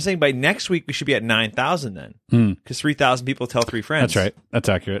 but that's what I'm saying. By next week, we should be at 9,000 then, because 3,000 people tell 3 friends. That's right. That's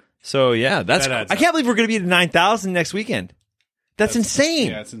accurate. So yeah, That adds I up. can't believe we're going to be at 9,000 next weekend. That's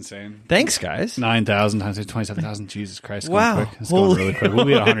insane. it's insane. Thanks, guys. 9,000 times 27,000. Jesus Christ. It's Wow. Going quick. It's going Holy- really quick. We'll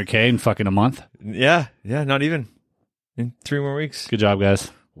be at 100K in fucking a month. Yeah, not even in 3 more weeks. Good job,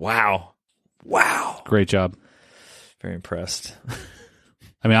 guys. Wow. Great job. Very impressed.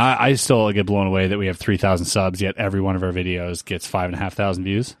 I mean, I still get blown away that we have 3,000 subs, yet every one of our videos gets 5,500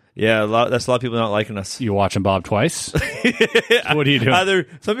 views. Yeah, that's a lot of people not liking us. You're watching Bob twice? What are you doing? Either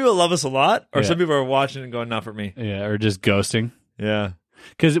some people love us a lot, or Yeah. some people are watching and going, not for me. Yeah, or just ghosting. Yeah.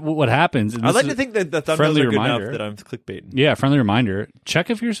 Because what happens... and I'd this like is- to think that the thumbnails friendly are good reminder. enough that I'm clickbaiting. Yeah, friendly reminder. Check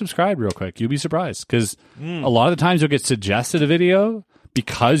if you're subscribed real quick. You'll be surprised. Because a lot of the times you'll get suggested a video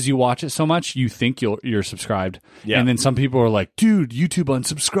because you watch it so much, you think you're subscribed. Yeah. And then some people are like, dude, YouTube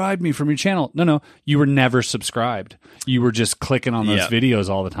unsubscribed me from your channel. No, you were never subscribed. You were just clicking on those Yeah. videos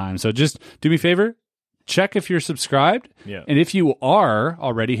all the time. So just do me a favor. Check if you're subscribed. Yeah. And if you are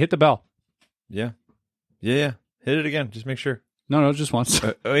already, hit the bell. Yeah. Hit it again. Just make sure. No, just once.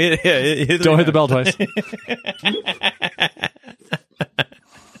 Oh, yeah. Don't hit the bell twice.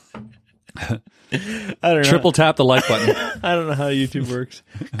 I don't know. Triple tap the like button. I don't know how YouTube works.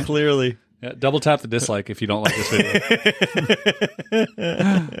 Clearly. Yeah, double tap the dislike if you don't like this video.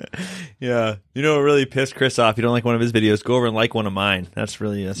 Yeah. You know what really pissed Chris off? You don't like one of his videos, go over and like one of mine. That's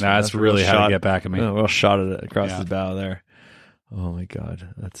really That's a real really how to shot. get back at me. A real shot at it across Yeah. his bow there. Oh my God.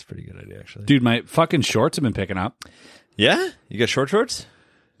 That's a pretty good idea, actually. Dude, my fucking shorts have been picking up. Yeah? You got shorts?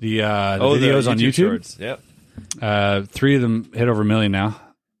 The videos on YouTube. Shorts. Yep. 3 of them hit over 1 million now.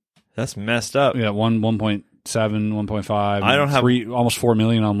 That's messed up. We got 1.7, 1.5. I don't have- 3, almost 4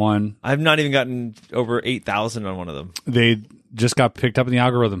 million on one. I've not even gotten over 8,000 on one of them. They just got picked up in the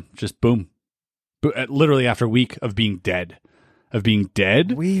algorithm. Just boom. Literally after a week of being dead.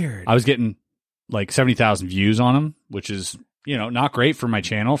 Weird. I was getting like 70,000 views on them, which is, not great for my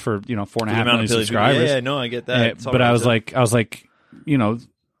channel for, 4.5 million subscribers. Yeah, no, I get that. Yeah, It's all but I right, was so- like,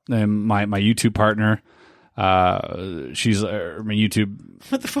 my YouTube partner, she's my YouTube.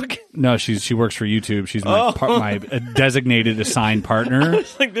 what the fuck? No, she works for YouTube. She's my my designated assigned partner.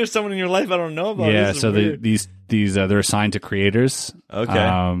 It's like there's someone in your life I don't know about. Yeah, This is so weird. these they're assigned to creators.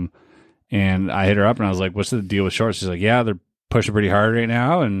 Okay. And I hit her up and I was like, "What's the deal with shorts?" She's like, "Yeah, they're pushing pretty hard right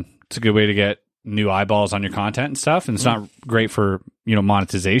now, and it's a good way to get new eyeballs on your content and stuff. And it's not great for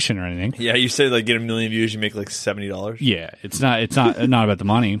monetization or anything." Yeah, you say like get 1 million views, you make like $70. Yeah, it's not not about the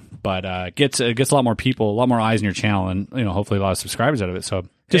money, but gets a lot more people, a lot more eyes in your channel, and hopefully a lot of subscribers out of it. So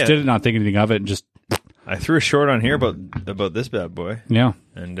just Yeah. did it, not thinking anything of it, and just I threw a short on here about this bad boy, yeah,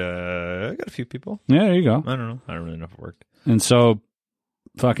 and I got a few people. there you go. I don't know. I don't really know if it worked. And so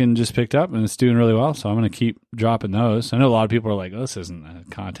fucking just picked up and it's doing really well. So I'm going to keep dropping those. I know a lot of people are like, oh, this isn't the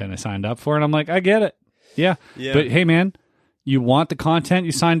content I signed up for. And I'm like, I get it. Yeah. Yeah. But hey, man, you want the content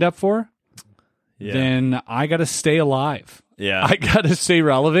you signed up for? Yeah. Then I got to stay alive. Yeah. I got to stay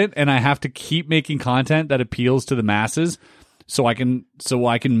relevant and I have to keep making content that appeals to the masses so I can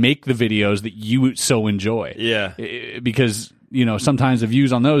make the videos that you so enjoy. Yeah. Because, sometimes the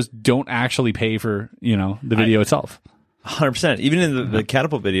views on those don't actually pay for, the video itself. 100%. Even in the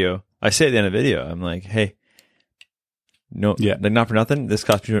catapult video, I say at the end of the video, I'm like, hey, no, Yeah. like not for nothing. This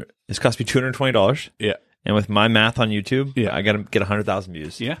cost me $220. Yeah. And with my math on YouTube, Yeah. I got to get 100,000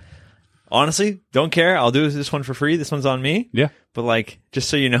 views. Yeah. Honestly, don't care. I'll do this one for free. This one's on me. Yeah. But like, just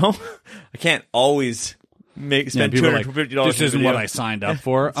so you know, I can't always spend people are like, $250. this isn't what I signed up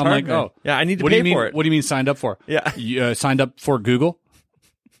for. I'm hard, like, man. oh. Yeah, I need to what pay do you mean, for it. What do you mean signed up for? Yeah. You signed up for Google?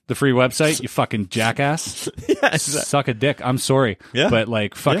 The free website? You fucking jackass. Yeah, exactly. Suck a dick. I'm sorry. Yeah. But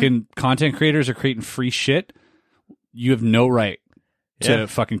like fucking content creators are creating free shit. You have no right to Yeah.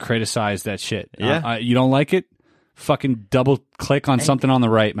 fucking criticize that shit. Yeah. You don't like it? Fucking double click on something on the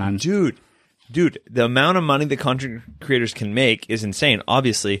right, man. Dude, the amount of money that content creators can make is insane,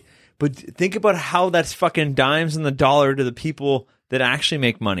 obviously. But think about how that's fucking dimes in the dollar to the people that actually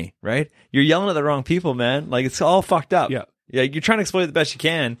make money, right? You're yelling at the wrong people, man. Like, it's all fucked up. Yeah. You're trying to exploit it the best you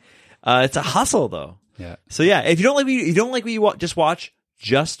can. It's a hustle, though. Yeah. So yeah, if you don't like what you just watch,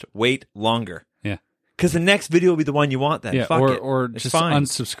 just wait longer. Yeah. Because the next video will be the one you want then. Yeah. Fuck it. Or It's just fine.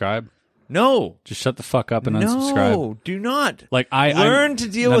 unsubscribe. No. Just shut the fuck up and unsubscribe. No, do not. Like I learn to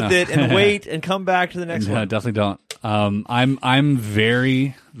deal no, with no. it and wait and come back to the next No, one. definitely don't. I'm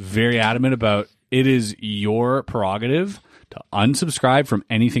very, very adamant about it is your prerogative to unsubscribe from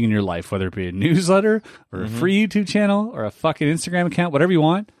anything in your life, whether it be a newsletter or a free YouTube channel or a fucking Instagram account, whatever you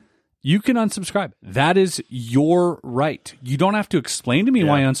want. You can unsubscribe. That is your right. You don't have to explain to me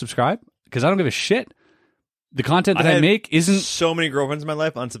why you unsubscribe because I don't give a shit. The content that I had make isn't so many girlfriends in my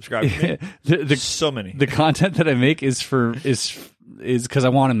life unsubscribe to me. So many. The content that I make is because I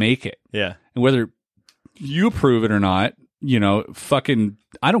want to make it. Yeah. And whether you approve it or not, fucking,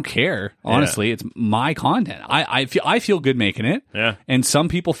 I don't care. Honestly, it's my content. I feel good making it. Yeah. And some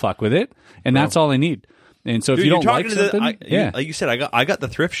people fuck with it, and that's all I need. And so if Dude, you don't you're like talking to something, like you said, I got the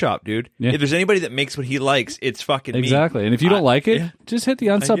thrift shop, dude. Yeah. If there's anybody that makes what he likes, it's fucking exactly. me. And if you don't like it, just hit the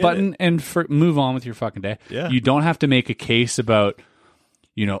unsub get button and move on with your fucking day. Yeah. You don't have to make a case about,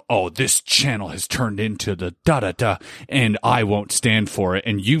 oh, this channel has turned into the da-da-da, and I won't stand for it,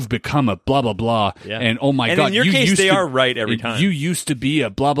 and you've become a blah, blah, blah, Yeah. and oh my And God. in your you case, used they to- are right every time. You used to be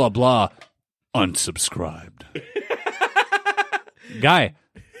a blah, blah, blah. Unsubscribed. Guy,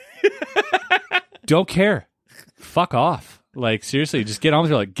 don't care. Fuck off. Like, seriously, just get on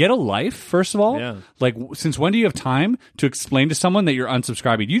with your life. Get a life, first of all. Yeah. Like, since when do you have time to explain to someone that you're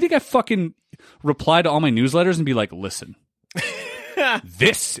unsubscribing? Do you think I fucking reply to all my newsletters and be like, listen,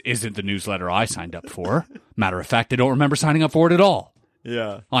 this isn't the newsletter I signed up for. Matter of fact, I don't remember signing up for it at all.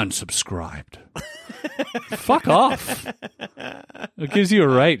 Yeah. Unsubscribed. Fuck off. It gives you a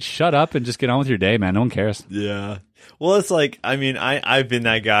right. Shut up and just get on with your day, man. No one cares. Yeah. Well, it's like, I mean, I've been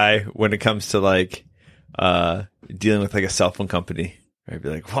that guy when it comes to like dealing with like a cell phone company. I'd be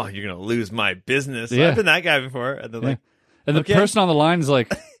like, well, you're going to lose my business. Yeah. I've been that guy before. And they're like, And the okay. person on the line is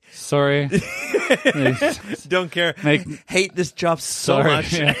like, sorry. don't care. Hate this job so Sorry.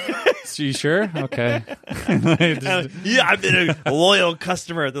 much. Yeah. So you sure? Okay. Yeah, I've been a loyal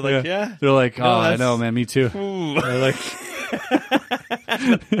customer. They're like, yeah. They're like, oh, I that's- know, man. Me too. Ooh. They're like,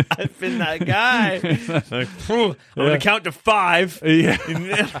 I've been that guy. Like, I'm going to count to 5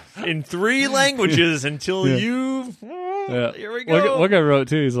 in 3 languages until you. yeah. Here we go. One guy wrote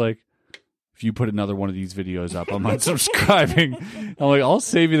too. He's like, if you put another one of these videos up, I'm unsubscribing. I'm like, I'll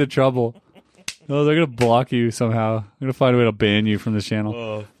save you the trouble. No, they're gonna block you somehow. I'm gonna find a way to ban you from this channel.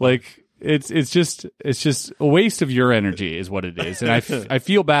 Oh. Like it's just a waste of your energy, is what it is. And I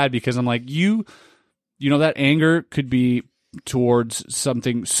feel bad because I'm like, that anger could be towards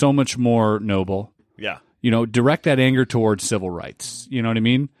something so much more noble. Yeah. Direct that anger towards civil rights. You know what I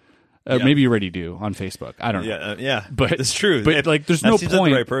mean? Maybe you already do on Facebook. I don't know. Yeah. But it's true. But like, there's that no seems like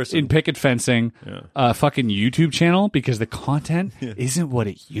point the right person. in picket fencing a fucking YouTube channel because the content isn't what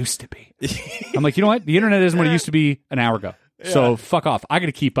it used to be. I'm like, you know what? The internet isn't what it used to be an hour ago. So fuck off. I got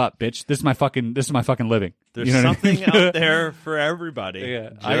to keep up, bitch. This is my fucking living. There's you know what I something mean? out there for everybody. Yeah.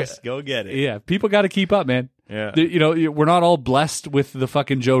 Just go get it. Yeah, people got to keep up, man. Yeah. We're not all blessed with the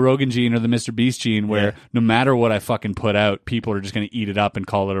fucking Joe Rogan gene or the Mr. Beast gene where no matter what I fucking put out, people are just going to eat it up and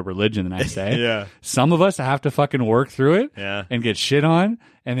call it a religion the next day. Yeah. Some of us have to fucking work through it and get shit on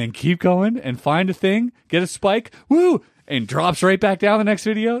and then keep going and find a thing, get a spike, woo, and drops right back down the next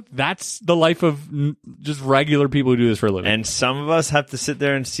video. That's the life of just regular people who do this for a living. And some of us have to sit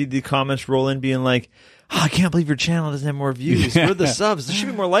there and see the comments roll in being like, oh, I can't believe your channel doesn't have more views. Where are the subs? There should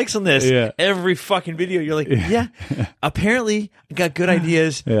be more likes on this. Yeah. Every fucking video, you're like, apparently I got good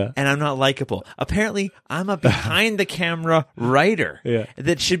ideas and I'm not likable. Apparently I'm a behind the camera writer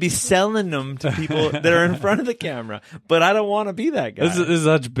that should be selling them to people that are in front of the camera. But I don't want to be that guy. This is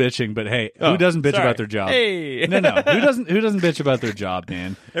such bitching, but hey, who doesn't bitch sorry. about their job? Hey. No. Who doesn't bitch about their job,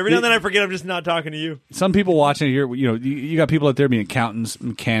 man? Every now and then I forget I'm just not talking to you. Some people watching it here, you got people out there being accountants,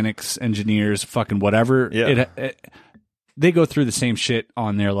 mechanics, engineers, fucking whatever. Yeah. They go through the same shit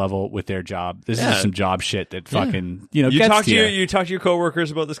on their level with their job. This is just some job shit that fucking You gets talk to to you. you talk to your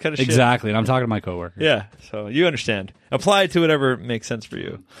coworkers about this kind of shit. Exactly, and I'm talking to my coworker. Yeah, so you understand. Apply it to whatever makes sense for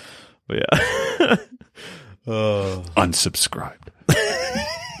you. But yeah. Unsubscribed.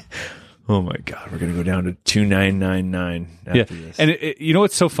 Oh my god, we're gonna go down to 2999 after this. And you know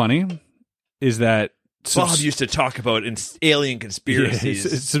what's so funny is that Bob used to talk about alien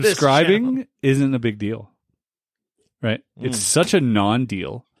conspiracies. subscribing isn't a big deal, right? It's such a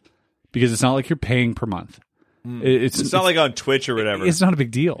non-deal because it's not like you're paying per month. It's not like on Twitch or whatever. It's not a big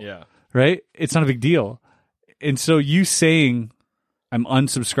deal. Yeah. Right? It's not a big deal. And so you saying I'm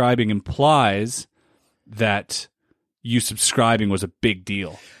unsubscribing implies that you subscribing was a big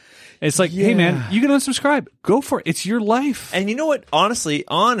deal. It's like, hey man, you can unsubscribe. Go for it. It's your life. And you know what? Honestly,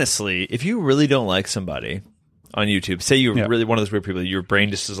 if you really don't like somebody on YouTube, say you're really one of those weird people, your brain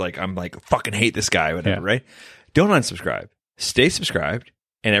just is like, I'm like, fucking hate this guy, whatever, right? Don't unsubscribe. Stay subscribed,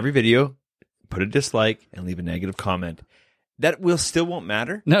 and every video, put a dislike and leave a negative comment. That still won't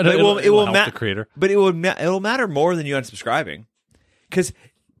matter. No, it will help the creator. But it'll matter more than you unsubscribing, because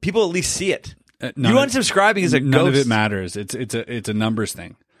people at least see it. You unsubscribing is a none ghost. of it matters. It's a numbers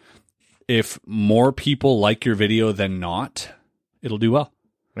thing. If more people like your video than not, it'll do well.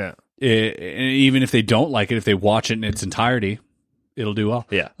 Yeah. Even if they don't like it, if they watch it in its entirety, it'll do well.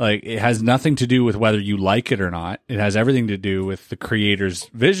 Yeah. Like, it has nothing to do with whether you like it or not. It has everything to do with the creator's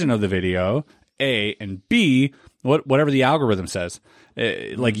vision of the video, A, and B, whatever the algorithm says.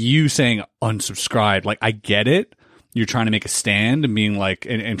 Like you saying unsubscribe, like, I get it. You're trying to make a stand and being like,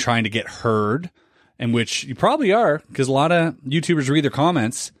 and trying to get heard, and which you probably are, because a lot of YouTubers read their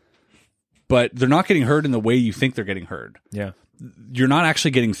comments, but they're not getting heard in the way you think they're getting heard. Yeah. You're not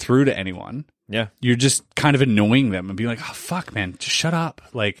actually getting through to anyone. Yeah. You're just kind of annoying them and being like, oh, fuck, man, just shut up.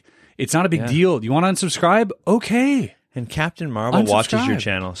 Like, it's not a big deal. You want to unsubscribe? Okay. And Captain Marvel watches your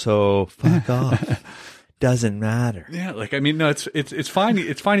channel, so fuck off. Doesn't matter. Yeah, like, I mean, no, it's fine.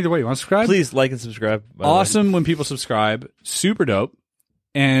 It's fine either way. You want to subscribe? Please like and subscribe. Awesome when people subscribe. Super dope.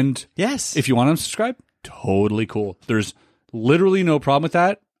 And yes, if you want to unsubscribe, totally cool. There's literally no problem with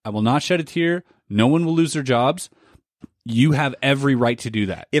that. I will not shed a tear. No one will lose their jobs. You have every right to do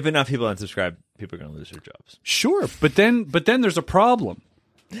that. If enough people unsubscribe, people are going to lose their jobs. Sure, but then there's a problem.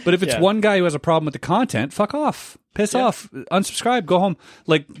 But if it's one guy who has a problem with the content, fuck off, piss off, unsubscribe, go home.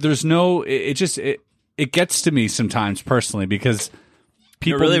 Like, there's no. It gets to me sometimes personally, because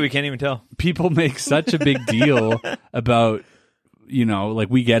people we can't even tell. People make such a big deal about, like,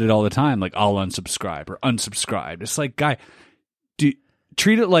 we get it all the time. Like, I'll unsubscribe or unsubscribe. It's like, guy,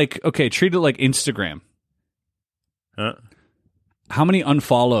 treat it like Instagram. How many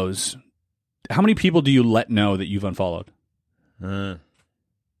unfollows? How many people do you let know that you've unfollowed in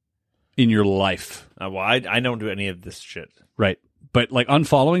your life? Well, I don't do any of this shit. Right. But, like,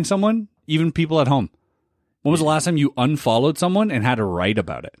 unfollowing someone, even people at home. When was the last time you unfollowed someone and had to write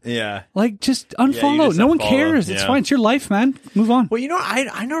about it? Yeah. Like, just unfollow. No one cares. It's fine. It's your life, man. Move on. Well,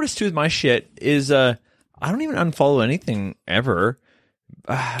 I noticed too with my shit is I don't even unfollow anything ever.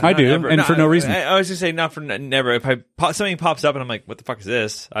 I do, and for no reason. I was going to say not for never. If something pops up and I'm like, what the fuck is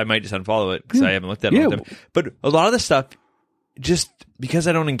this? I might just unfollow it because I haven't looked at it in a long time. But a lot of the stuff, just because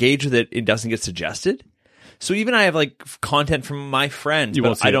I don't engage with it, it doesn't get suggested. So even I have like content from my friends,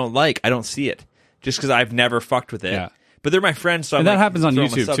 but I don't see it just because I've never fucked with it. Yeah. But they're my friends, so that happens on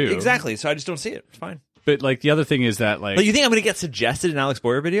YouTube too. Exactly. So I just don't see it. It's fine. But like the other thing is that like you think I'm going to get suggested an Alex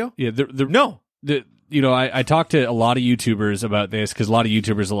Boyer video? Yeah. No. I talk to a lot of YouTubers about this because a lot of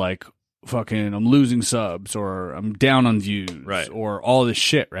YouTubers are like, fucking, I'm losing subs or I'm down on views or all this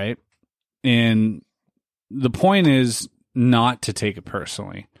shit, right? And the point is not to take it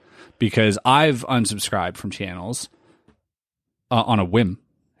personally, because I've unsubscribed from channels on a whim.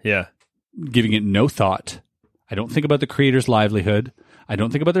 Yeah. Giving it no thought. I don't think about the creator's livelihood. I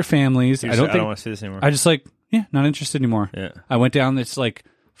don't think about their families. I don't want to see this anymore. I just like, not interested anymore. Yeah. I went down this like,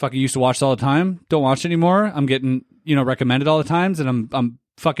 fucking used to watch it all the time. Don't watch it anymore. I'm getting, recommended all the times, and I'm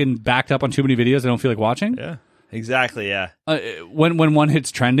fucking backed up on too many videos I don't feel like watching. Yeah. Exactly, yeah. When one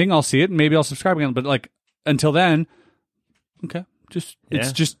hits trending, I'll see it and maybe I'll subscribe again. But like until then, okay.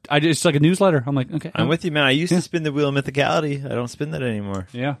 It's like a newsletter. I'm like, okay. I'm with you, man. I used to spin the wheel of mythicality. I don't spin that anymore.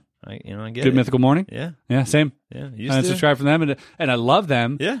 Yeah. I get Good it. Mythical Morning. Yeah. Yeah, same. Yeah. I subscribe from them and I love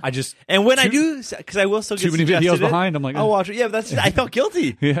them. Yeah. And when I do, because I will still get too many videos behind. I'm like, I'll watch it. Yeah, but I felt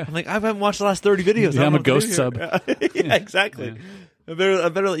guilty. Yeah. I'm like, I haven't watched the last 30 videos. Yeah, I'm a ghost sub. Yeah, exactly. Yeah. I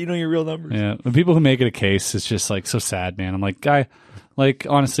better let you know your real numbers. Yeah. The people who make it a case, it's just like so sad, man. I'm like, guy, like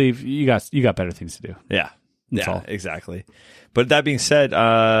honestly, you got better things to do. Yeah. That's yeah, all. Exactly. But that being said,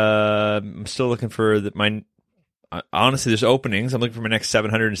 I'm still looking for my. Honestly, there's openings. I'm looking for my next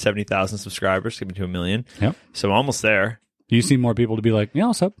 770,000 subscribers, get me to 1 million. Yep. So I'm almost there. You see more people to be like, yeah,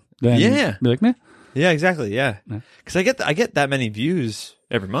 what's up? Then be like, meh. Yeah, exactly. Yeah. Because I get that many views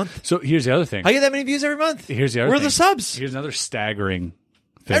every month. So here's the other thing. I get that many views every month. Here's the other Where thing. are the subs? Here's another staggering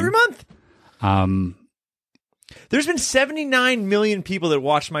thing. Every month. There's been 79 million people that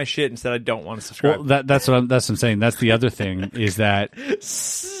watch my shit and said I don't want to subscribe. Well, that's what I'm saying. That's the other thing is that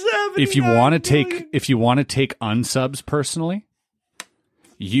if you want to take unsubs personally,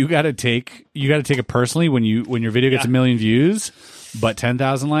 you got to take it personally when your video gets 1 million views, but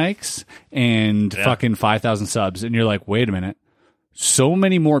 10,000 likes and fucking 5,000 subs, and you're like, wait a minute, so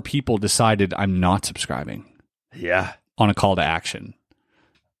many more people decided I'm not subscribing Yeah. on a call to action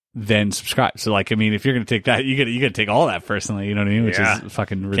than subscribe. So like, I mean, if you're going to take that, you got to take all that personally, you know what I mean? Which Yeah. is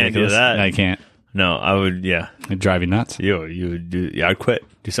fucking Can't do ridiculous. that. I can't. No, I would. Yeah. It'd drive you nuts. You would do. Yeah, I'd quit.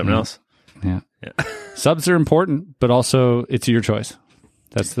 Do something else. Yeah. Subs are important, but also it's your choice.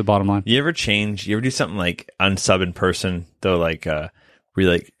 That's the bottom line. You ever do something like unsub in person though? Like,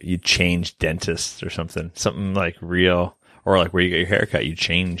 where you change dentists or something like real, or like where you get your haircut, you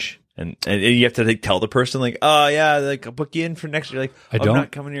change. And you have to like tell the person like, oh yeah, like I'll book you in for next year. Like, I'm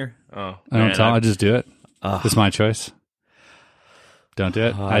not coming here. Oh, I don't tell. I just do it. It's my choice. Don't do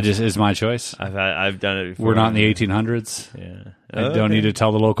it. It's my choice. I've done it before. We're not in the 1800s. Yeah. I don't need to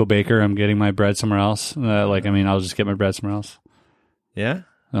tell the local baker I'm getting my bread somewhere else. I'll just get my bread somewhere else. Yeah.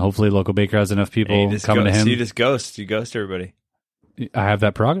 And hopefully, the local baker has enough people coming to him. So you just ghost. You ghost everybody. I have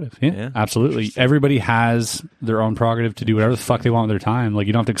that prerogative. Yeah, absolutely. Everybody has their own prerogative to do whatever the fuck they want with their time. Like,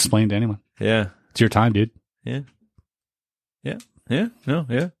 you don't have to explain to anyone. Yeah. It's your time, dude. Yeah. Yeah. Yeah. No.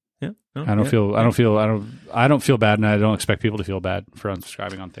 Yeah. Yeah. No, I don't feel bad, and I don't expect people to feel bad for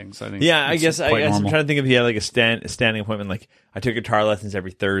unsubscribing on things. I think. Yeah, I guess I'm normal. trying to think if he had like a standing appointment. Like, I took guitar lessons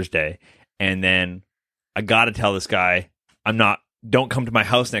every Thursday, and then I got to tell this guy, don't come to my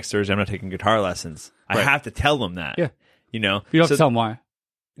house next Thursday. I'm not taking guitar lessons. Right. I have to tell him that. Yeah. You know, You don't have to tell them why.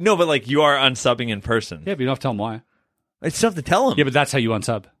 No, but like, you are unsubbing in person. Yeah, but you don't have to tell them why. I still have to tell him. Yeah, but that's how you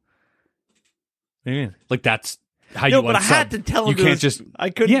unsub. What do you mean? Like, that's how you No, unsub. but I had to tell him. You can't just. I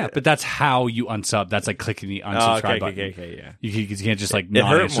couldn't. Yeah, but that's how you unsub. That's like clicking the unsubscribe button. Okay, yeah. You can't just like It not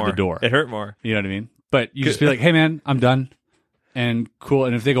hurt answer more. the door. It hurt more. You know what I mean? But you just be like, hey man, I'm done. And cool.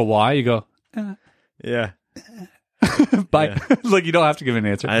 And if they go, why? You go, Yeah. bye. Yeah. Like, you don't have to give an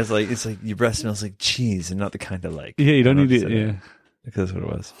answer. I was like, it's like your breath smells like cheese and not the kind of like. Yeah, you don't I need know to. if I Yeah. said that. Because that's what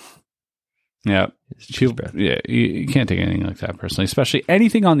it was. Yeah. It's cheese People, breath. yeah, you can't take anything like that personally. Especially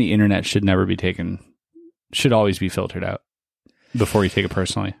anything on the internet should never be taken, should always be filtered out before you take it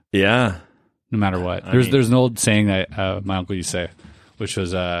personally, Yeah. no matter what. I There's mean- there's an old saying that my uncle used to say, which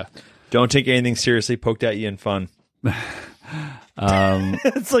was, Don't take anything seriously poked at you in fun.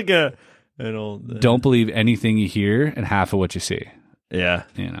 It's like an old. don't believe anything you hear and half of what you see. Yeah.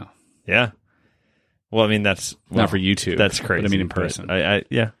 You know, Yeah. Well, I mean, that's not for YouTube. That's crazy. But I mean, in but person.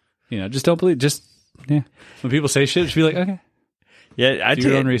 yeah. You know, just don't believe. Just when people say shit, just be like, okay, Yeah. I do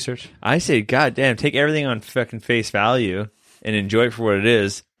your own research. I say, God damn, take everything on fucking face value and enjoy it for what it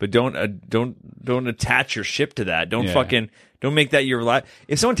is, but don't attach your ship to that. Don't don't make that your life.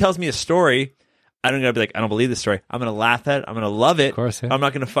 If someone tells me a story, I don't gotta be like, I don't believe this story. I'm gonna laugh at it. I'm gonna love it. Of course, yeah. I'm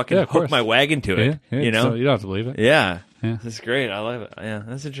not gonna fucking Yeah, of hook course. my wagon to it. Yeah, You know? so you don't have to believe it. Yeah. Yeah. That's great. I love it. Yeah,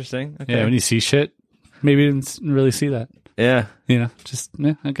 that's interesting. Okay. Yeah, when you see shit, maybe you didn't really see that. Yeah. You know, just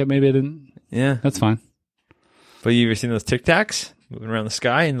okay, maybe I didn't. Yeah. That's fine. But you ever seen those Tic Tacs moving around the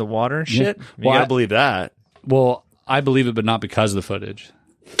sky in the water and Yeah. shit? You Well, gotta I- believe that. Well, I believe it, but not because of the footage.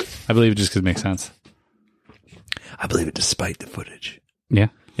 I believe it just because it makes sense. I believe it despite the footage. Yeah.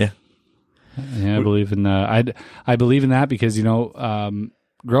 Yeah. Yeah, I believe in I believe in that because, you know,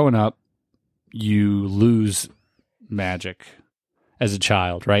 growing up, you lose magic as a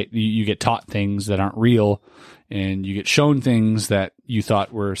child, right? You get taught things that aren't real, and you get shown things that you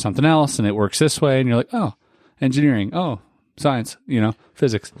thought were something else, and it works this way, and you're like, oh, engineering, oh, science, you know,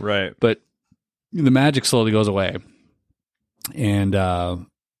 physics. Right. But the magic slowly goes away. And,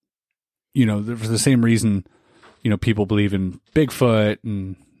 you know, for the same reason, you know, people believe in Bigfoot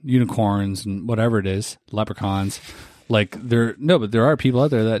and unicorns and whatever it is, leprechauns. Like, but there are people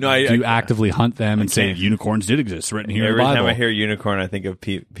out there that do actively hunt them and say unicorns did exist, written here in the Every Bible. time I hear unicorn, I think of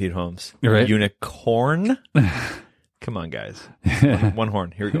Pete Holmes. You're right. Unicorn? Come on, guys. One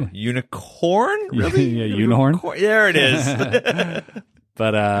horn. Here we go. Unicorn? Really? Yeah, unicorn. There it is.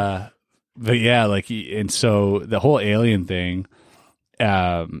 But yeah, like, and so the whole alien thing, you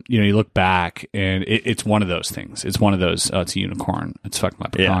know, you look back and it's one of those things. It's one of those, it's a unicorn, it's fucking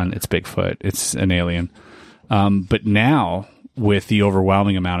leprechaun, it's Bigfoot, it's an alien. But now, with the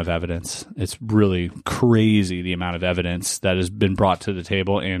overwhelming amount of evidence, it's really crazy the amount of evidence that has been brought to the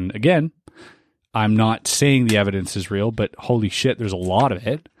table. And again, I'm not saying the evidence is real, but holy shit, there's a lot of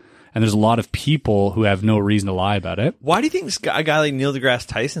it. And there's a lot of people who have no reason to lie about it. Why do you think a guy like Neil deGrasse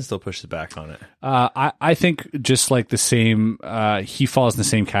Tyson still pushes back on it? I think just like the same, he falls in the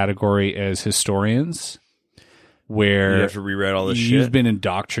same category as historians, where You have to reread all this you've shit. been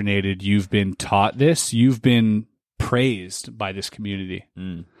indoctrinated, you've been taught this, you've been praised by this community.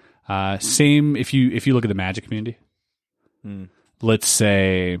 Same if you look at the magic community. Let's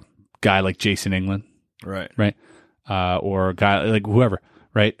say guy like Jason England, Right. right? Or a guy like whoever,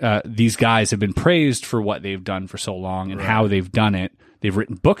 right? These guys have been praised for what they've done for so long and how they've done it. They've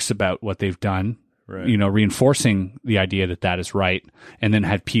written books about what they've done, you know, reinforcing the idea that that is right, and then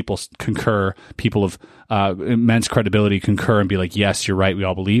had people concur, people of immense credibility concur and be like, yes, you're right, we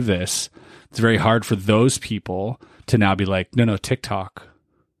all believe this. It's very hard for those people to now be like, no, TikTok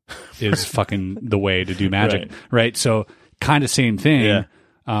is fucking the way to do magic, right? So kind of same thing,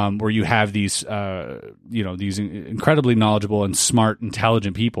 where you have these, you know, these incredibly knowledgeable and smart,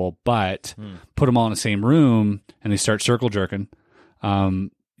 intelligent people, but put them all in the same room and they start circle jerking.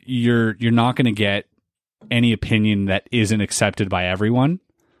 You're not going to get any opinion that isn't accepted by everyone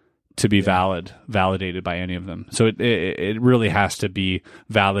to be validated by any of them. So it really has to be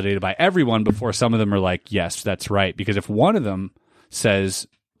validated by everyone before some of them are like, yes, that's right. Because if one of them says,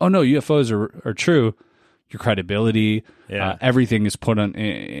 oh no, UFOs are true, your credibility, everything is put on,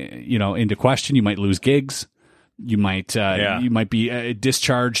 you know, into question. You might lose gigs. You might be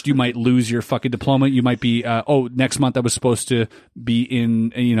discharged. You might lose your fucking diploma. You might be next month I was supposed to be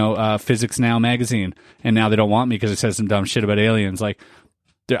in, you know, Physics Now magazine, and now they don't want me because it says some dumb shit about aliens. Like,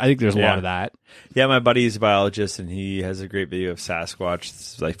 I think there's a lot of that. Yeah, my buddy is a biologist, and he has a great video of Sasquatch.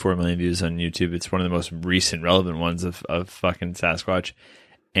 It's like 4 million views on YouTube. It's one of the most recent, relevant ones of fucking Sasquatch,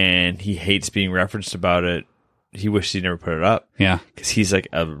 and he hates being referenced about it. He wishes he never put it up. Yeah. Because he's like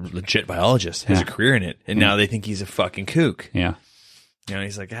a legit biologist, has a career in it, and now they think he's a fucking kook. Yeah. You know,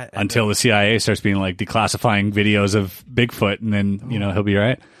 he's like... Until the CIA starts being like declassifying videos of Bigfoot, and then, you know, he'll be all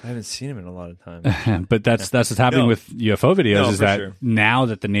right. I haven't seen him in a lot of time. But that's what's happening with UFO videos, is that now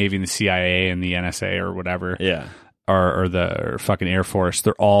that the Navy and the CIA and the NSA or whatever or the fucking Air Force,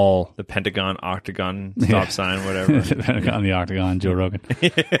 they're all... The Pentagon, Octagon, stop sign, whatever. The Pentagon, the Octagon, Joe Rogan.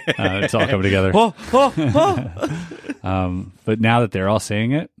 It's all coming together. But now that they're all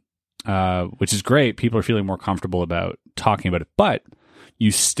saying it, which is great, people are feeling more comfortable about talking about it. But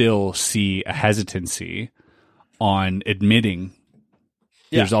you still see a hesitancy on admitting.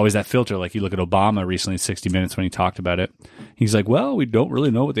 There's always that filter. Like, you look at Obama recently, 60 Minutes, when he talked about it. He's like, well, we don't really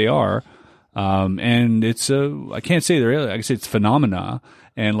know what they are. And it's I can't say they're alien. I can say it's phenomena.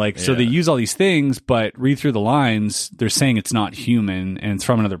 And like, so they use all these things, but read through the lines, they're saying it's not human and it's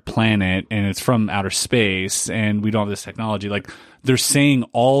from another planet and it's from outer space and we don't have this technology. Like, they're saying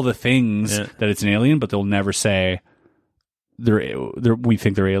all the things that it's an alien, but they'll never say we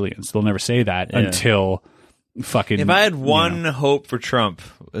think they're aliens. They'll never say that until fucking... If I had one hope for Trump,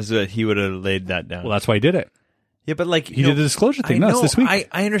 is that he would have laid that down. Well, that's why he did it. Yeah, but like... He did the disclosure thing. No, it's this week.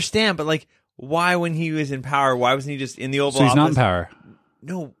 I understand, but like, why, when he was in power, why wasn't he just in the Oval Office? So he's not in power.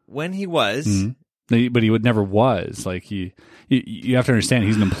 No, when he was... Mm-hmm. But he never was. Like, you have to understand,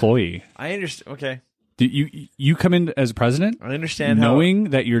 he's an employee. I understand. Okay. You come in as president, I understand, knowing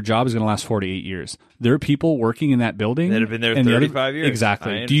that your job is going to last 4 to 8 years. There are people working in that building that have been there 35 years.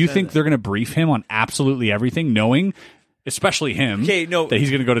 Exactly. Do you think they're going to brief him on absolutely everything, knowing, especially him, that he's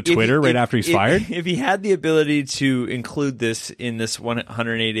going to go to Twitter right after he's fired? If he had the ability to include this in this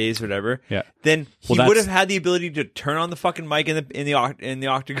 180 days, whatever, then he would have had the ability to turn on the fucking mic in the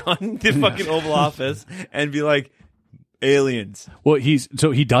Octagon, the fucking Oval Office, and be like, aliens. Well, he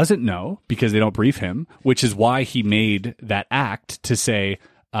doesn't know because they don't brief him, which is why he made that act to say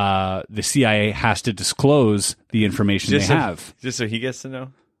the CIA has to disclose the information they have. Just so he gets to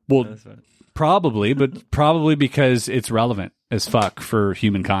know? Well, probably, but probably because it's relevant as fuck for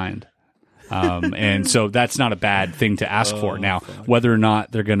humankind. And so that's not a bad thing to ask for. Now, whether or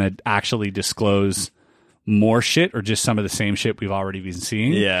not they're going to actually disclose more shit or just some of the same shit we've already been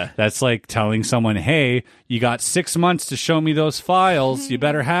seeing. That's like telling someone, hey, you got 6 months to show me those files, you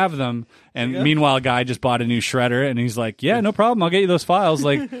better have them. And meanwhile, a guy just bought a new shredder and he's like, yeah, no problem, I'll get you those files.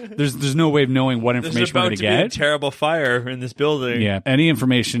 Like, there's no way of knowing what information we're going to get. There's about to be a terrible fire in this building. Yeah, any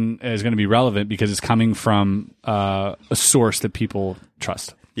information is going to be relevant because it's coming from a source that people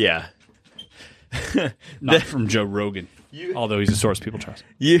trust. Yeah. Not from Joe Rogan, although he's a source people trust.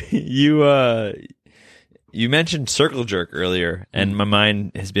 You mentioned circle jerk earlier, and my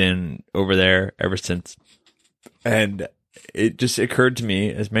mind has been over there ever since. And it just occurred to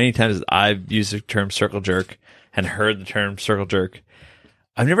me, as many times as I've used the term circle jerk and heard the term circle jerk,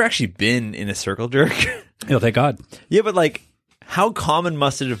 I've never actually been in a circle jerk. Oh, thank God. Yeah, but like, how common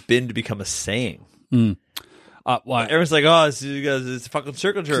must it have been to become a saying? Everyone's like, oh, it's a fucking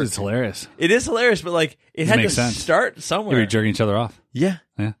circle jerk. It's hilarious. It is hilarious, but like, it had to start somewhere. You're jerking each other off. Yeah.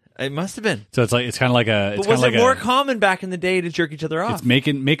 It must have been. So it's kind of like a. But was it more common back in the day to jerk each other off? It's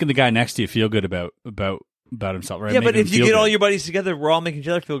making the guy next to you feel good about himself, right? Yeah, but if you get all your buddies together, we're all making each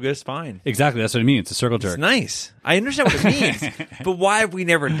other feel good. It's fine. Exactly, that's what I mean. It's a circle jerk. It's nice. I understand what it means, but why have we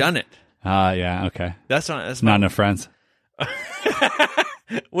never done it? Yeah, okay. That's not enough friends.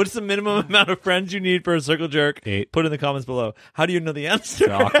 What's the minimum amount of friends you need for a circle jerk? 8. Put in the comments below. How do you know the answer?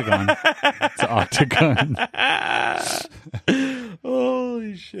 It's an octagon. It's an octagon.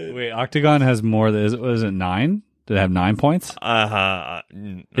 Holy shit. Wait, octagon has more than, was it 9? Did it have 9 points? It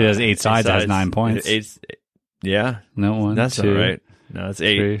has 8 sides, it has 9 points. Yeah. No, 1, That's 2, not right. No, it's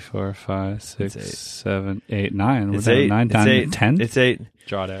 8. 3, 4, 5, 6, It's 8. 7, 8, 9. It's 8. 9 It's times 8. 10? It's 8.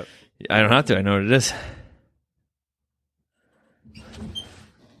 Draw it out. I don't have to. I know what it is.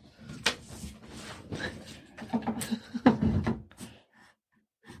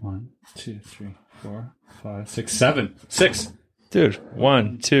 One, 2, 3, 4, 5, 6, 7. 6. Dude,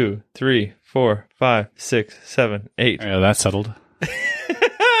 1, 2, 3, 4, 5, 6, 7, 8. Yeah, that's settled.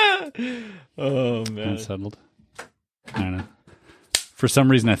 Oh, man. That's settled. I don't know. For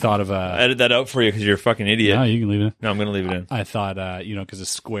some reason, I thought of I edit that out for you because you're a fucking idiot. No, you can leave it in. No, I'm going to leave it in. I thought, because a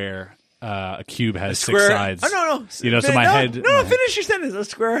square, a cube has Square, 6 sides. Oh, no. You know, so my head. No, finish your sentence. A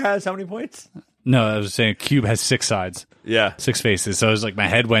square has how many points? No, I was saying a cube has 6 sides, Yeah. 6 faces. So it was like my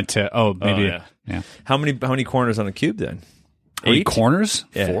head went to, maybe. yeah. Yeah. How many corners on a cube then? How many 8? corners?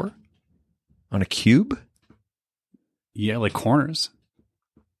 Yeah. 4? On a cube? Yeah, like corners.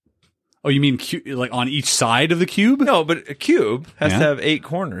 Oh, you mean like on each side of the cube? No, but a cube has Yeah. to have 8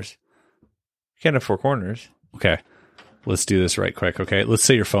 corners. You can't have 4 corners. Okay. Let's do this right quick, okay? Let's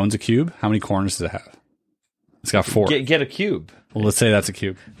say your phone's a cube. How many corners does it have? It's got 4. Get a cube. Well, let's say that's a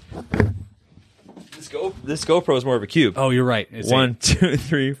cube. This GoPro is more of a cube. Oh, you're right. It's 1, 2,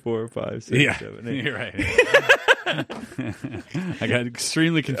 3, 4, 5, 6, 7, 8. You're right. I got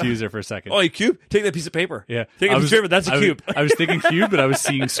extremely confused there for a second. Oh, a cube? Take that piece of paper. Yeah. Take a piece of paper. That's a cube. I was thinking cube, but I was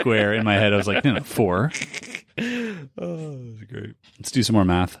seeing square in my head. I was like, 4. Oh, that's great. Let's do some more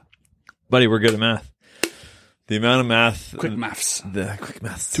math. Buddy, we're good at math. The amount of math. Quick maths. The quick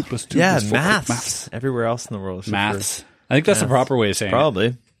maths. 2 plus 2 Yeah, plus 4. maths. Maths. Everywhere else in the world. except Maths. I think that's the proper way of saying for- it.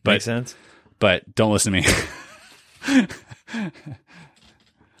 Probably. But- Makes sense. But don't listen to me.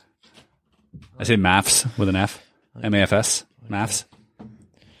 I say maths with an F. M-A-F-S. Maths.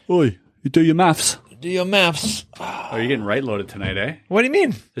 Oi, you do your maths. Do your maths. Oh, you're getting right loaded tonight, eh? What do you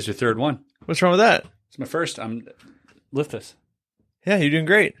mean? This is your third one. What's wrong with that? It's my first. Lift this. Yeah, you're doing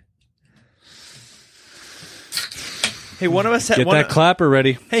great. Hey, one of us had Get that clapper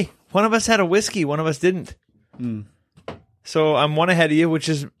ready. Hey, one of us had a whiskey, one of us didn't. So I'm one ahead of you, which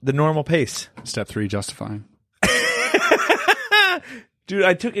is the normal pace. Step 3, justifying. Dude,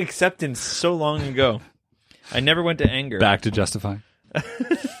 I took acceptance so long ago. I never went to anger. Back to justifying.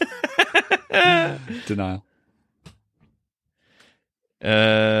 Denial.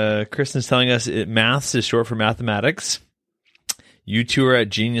 Kristen's telling us maths is short for mathematics. You two are at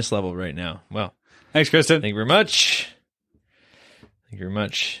genius level right now. Well, Thanks, Kristen. thank you very much. Thank you very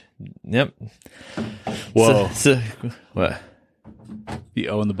much. Yep. Whoa. What? The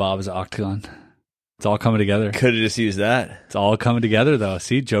O and the Bob is octagon. It's all coming together. Could have just used that. It's all coming together, though.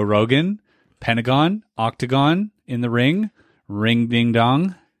 See, Joe Rogan, Pentagon, octagon in the ring, ring ding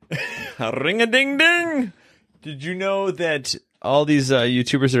dong. Ring a ding ding. Did you know that all these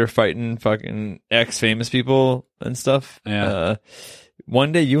YouTubers that are fighting fucking ex-famous people and stuff? Yeah.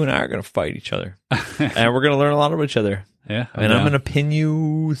 One day you and I are going to fight each other. And we're going to learn a lot about each other. Yeah. And I'm going to pin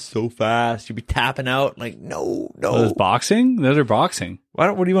you so fast. You'll be tapping out like, no. Those boxing? Those are boxing.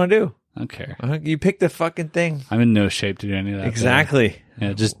 What do you want to do? I don't care. You pick the fucking thing. I'm in no shape to do any of that. Exactly.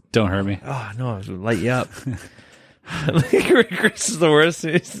 Yeah, just don't hurt me. Oh, no, it would light you up. Chris is the worst.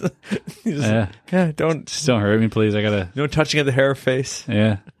 He's Yeah. don't Just don't hurt me, please. I gotta. no touching of the hair or face.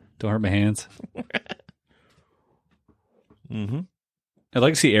 Yeah. Don't hurt my hands. Mm-hmm. I'd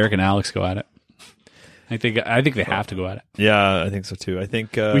like to see Eric and Alex go at it. I think they have to go at it. Yeah, I think so too. I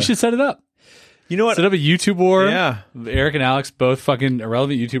think We should set it up. You know what? Set up a YouTube war. Yeah. Eric and Alex, both fucking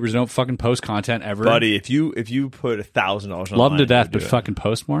irrelevant YouTubers, don't fucking post content ever. Buddy, if you put $1,000 on Love them to death, but fucking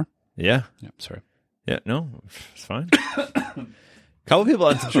post more. yeah, Sorry. yeah, no, it's fine. A couple people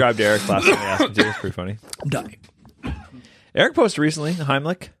unsubscribed to Eric last time I asked him to. It's pretty funny. I'm dying. Eric posted recently a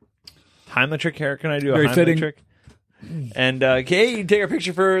Heimlich trick. Eric and I do a Very Heimlich fitting. trick. And okay, you take our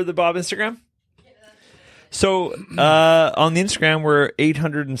picture for the Bob Instagram. So on the Instagram, we're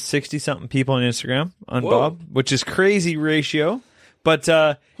 860 something people on Instagram on Bob, which is crazy ratio. But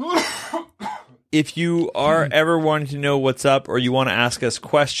if you are ever wanting to know what's up, or you want to ask us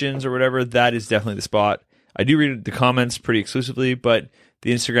questions or whatever, that is definitely the spot. I do read the comments pretty exclusively, but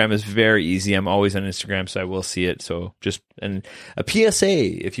the Instagram is very easy. I'm always on Instagram, so I will see it. So just and a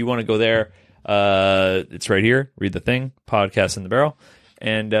PSA, if you want to go there, it's right here. Read the thing, podcast in the barrel.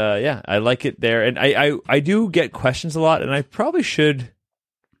 And yeah, I like it there. And I do get questions a lot, and I probably should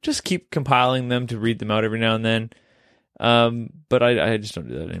just keep compiling them to read them out every now and then. But I just don't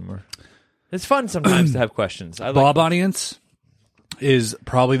do that anymore. It's fun sometimes to have questions. I like Bob audience is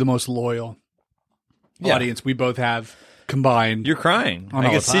probably the most loyal audience we both have combined. You're crying. on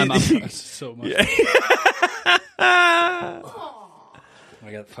I all can the time. see. I'm so much. I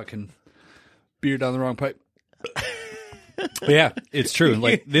got fucking beer down the wrong pipe. But yeah, it's true.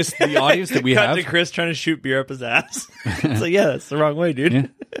 Like the audience that we Cut have, to Chris trying to shoot beer up his ass. It's like, yeah, that's the wrong way, dude. yeah,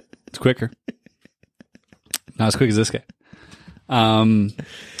 it's quicker. Not as quick as this guy.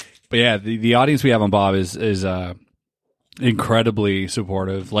 But yeah, the audience we have on Bob is incredibly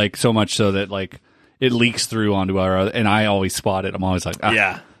supportive. Like so much so that like it leaks through onto our other, and I always spot it. I'm always like,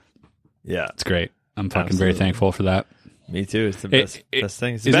 Yeah. it's great. I'm fucking Absolutely. very thankful for that. Me too. It's the best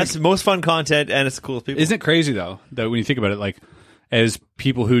thing. It's the isn't best, most fun content, and it's the coolest people. Isn't it crazy though that when you think about it, like as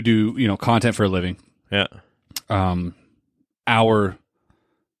people who do content for a living, Yeah. our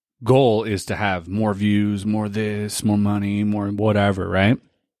goal is to have more views, more this, more money, more whatever, right?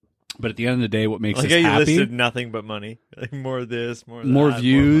 But at the end of the day, what makes Like us how you happy? listed nothing but money. Like more of this, more of that, More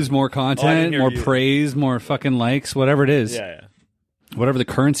views, money. more Oh, I content, didn't hear more you. praise, more fucking likes, whatever it is. Yeah. Whatever the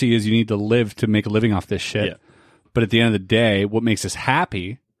currency is you need to live to make a living off this shit. Yeah. But at the end of the day, what makes us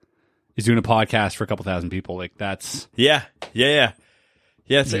happy is doing a podcast for a couple thousand people. Like that's Yeah.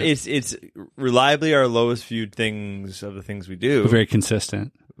 It's reliably our lowest viewed things of the things we do. very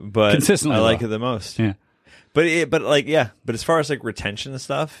consistent. But consistently I like low. it the most. Yeah. But as far as like retention and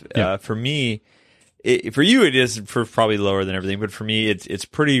stuff, Yeah. for me, for you it is for probably lower than everything. But for me, it's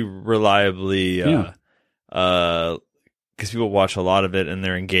pretty reliably, because people watch a lot of it and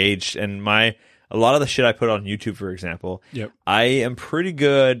they're engaged. And a lot of the shit I put on YouTube, for example, Yep. I am pretty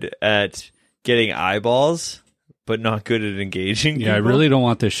good at getting eyeballs, but not good at engaging. Yeah, I people. really don't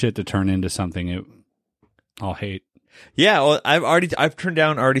want this shit to turn into something I'll hate. Yeah, well, I've turned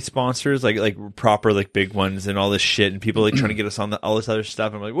down already sponsors like proper like big ones and all this shit, and people like trying to get us on all this other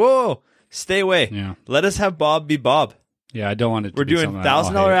stuff. I'm like, whoa, stay away. Yeah. Let us have Bob be Bob. Yeah, I don't want it to We're be doing something I'll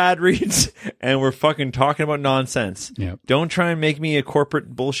 $1,000 hate. ad reads, and we're fucking talking about nonsense. Yep. Don't try and make me a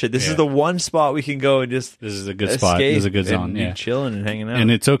corporate bullshit. This Yeah. is the one spot we can go and just This is a good spot. This is a good escape zone. and Yeah. be chilling and hanging out. And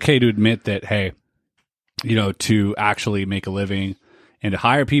it's okay to admit that, hey, to actually make a living and to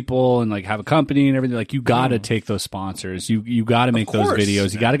hire people and like have a company and everything, like you got to take those sponsors. You got to make those course.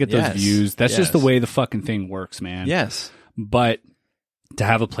 videos. You got to get those Yes. views. That's just the Yes. way the fucking thing works, man. yes, But to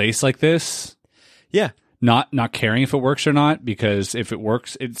have a place like this, yeah, not caring if it works or not, because if it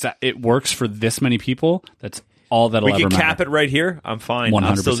works, it works for this many people. That's all that'll we ever can matter. cap it right here. I'm fine. 100%.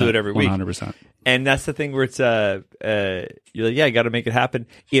 I'll still do it every week. 100%. And that's the thing where it's you're like, yeah, I got to make it happen.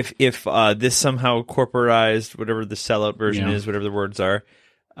 If this somehow corporatized, whatever the sellout version Yeah. is, whatever the words are,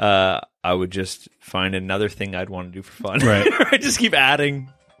 I would just find another thing I'd want to do for fun. Right. I just keep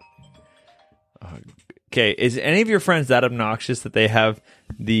adding. Okay, is any of your friends that obnoxious that they have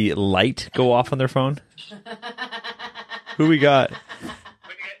the light go off on their phone? Who we got?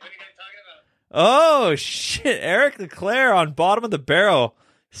 Oh shit! Eric Leclaire on bottom of the barrel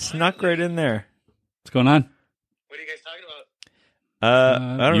snuck right in there. What's going on? What are you guys talking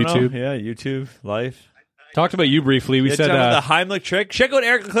about? I don't YouTube. know. Yeah, YouTube life. Talked about you briefly. We Yeah, said talking about the Heimlich trick. Check out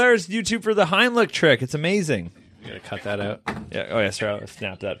Eric Leclaire's YouTube for the Heimlich trick. It's amazing. we gotta cut that out. Yeah. Oh yeah. Sorry, I'll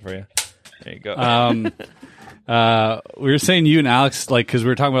snap that for you. There you go. We were saying you and Alex, like, because we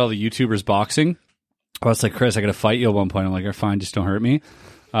were talking about all the YouTubers boxing. I was like, Chris, I got to fight you at one point. I'm like, you're fine, just don't hurt me.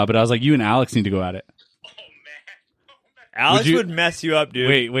 But I was like, you and Alex need to go at it. Alex you- would mess you up,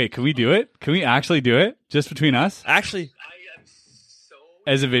 dude. Wait, can we do it? Can we actually do it just between us Actually, I am so.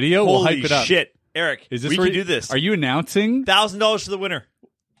 as a video? We'll holy hype it up. shit, Eric. Is this we where can you- do this? Are you announcing? $1,000 to the winner?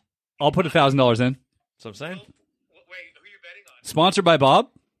 I'll put $1,000 in. That's what I'm saying. Wait, who are you betting on? Sponsored by Bob.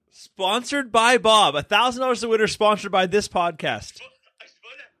 Sponsored by Bob. $1,000 to the winner. Sponsored by this podcast. I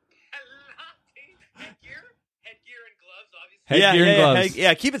suppose headgear and gloves, obviously. Headgear and gloves.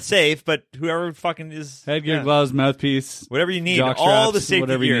 Yeah, keep it safe, but whoever fucking is Headgear, yeah. gloves, mouthpiece. whatever you need, jock all the straps, safety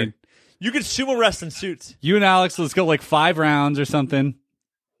whatever you gear. need. You can sumo wrest in suits. You and Alex, let's go like 5 rounds or something.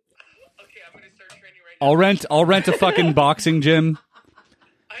 Okay, I'm going to start training right now. I'll rent a fucking boxing gym.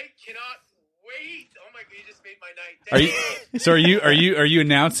 I cannot wait. Oh my god, you just made my night. Are you? So are you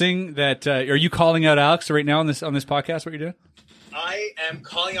announcing that? Are you calling out Alex right now on this podcast? What you're doing? I am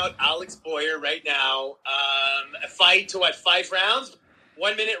calling out Alex Boyer right now. A fight to what? 5 rounds?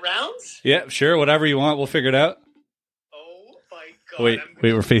 1 minute rounds? Yeah, sure. Whatever you want, we'll figure it out. Oh my god. Wait,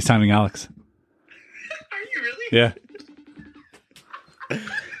 we're FaceTiming Alex. Are you really? Yeah.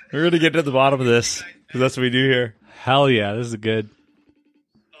 We're gonna get to the bottom of this because that's what we do here. Hell yeah, this is good.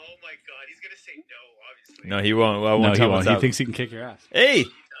 Oh my god, he's going to say no, obviously. No, he won't. Well, No, won't he tell won't. what's He up. thinks he can kick your ass. Hey,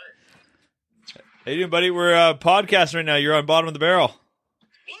 How you doing, buddy? We're podcasting right now. You're on Bottom of the Barrel.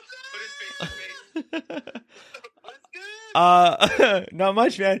 Not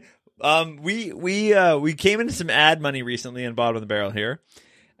much, man. We came into some ad money recently in Bottom of the Barrel here.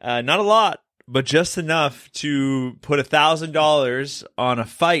 Not a lot, but just enough to put $1,000 on a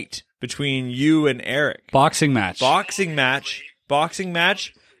fight between you and Eric. Boxing match. Boxing match.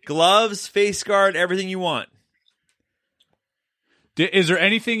 Gloves, face guard, everything you want. Is there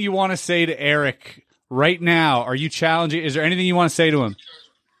anything you want to say to Eric right now? Are you challenging? Is there anything you want to say to him?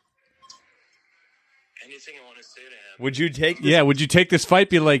 Anything I want to say to him? Would you take this? Yeah, would you take this fight?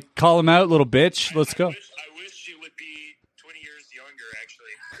 Be like, call him out, little bitch. Let's go. I wish she would be 20 years younger,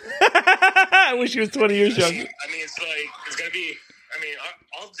 actually. I wish he was 20 years younger. I mean, it's going to be,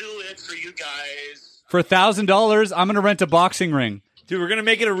 I'll do it for you guys. For $1,000, I'm going to rent a boxing ring. Dude, we're gonna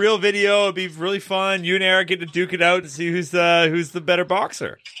make it a real video. It'd be really fun. You and Eric get to duke it out and see who's the better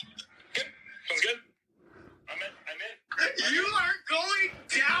boxer. Good. Sounds good. I'm in. You are going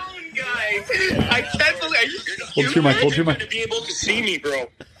down, guys. I can't believe. Are you Hold your mic. Hold your going mic. to be able to see me, bro?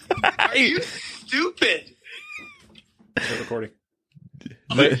 Are you stupid? Start recording.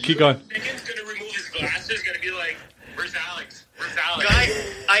 Keep going. Megan's going to remove his glasses. Going to be like, "Where's Alex? Where's Alex?" Guys,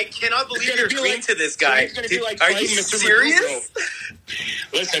 I cannot believe you're agreeing to this guy. Are you serious?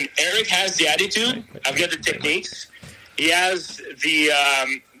 Listen, Eric has the attitude. I've got the techniques. He has the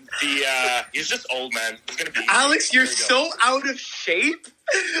he's just old, man. He's gonna be Alex, you're so out of shape.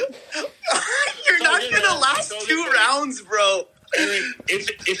 You're not gonna last 2 rounds, bro. Eric,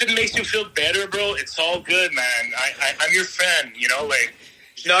 if it makes you feel better, bro, it's all good, man. I'm your friend, you know, like.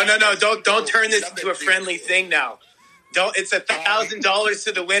 No, don't turn this into a friendly thing now. Don't. It's $1,000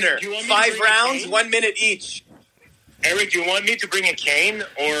 to the winner. 5 rounds, 1 minute each. Eric, do you want me to bring a cane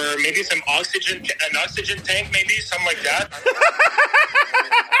or maybe an oxygen tank, maybe something like that?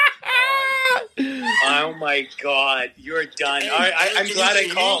 Oh my God, you're done. I'm glad I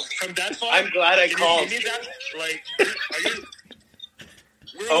called. I'm glad I called.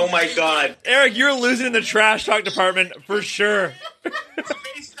 Oh my God, Eric, you're losing in the trash talk department for sure.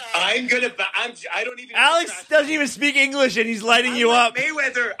 I don't even. Alex doesn't even speak English, and he's lighting you up.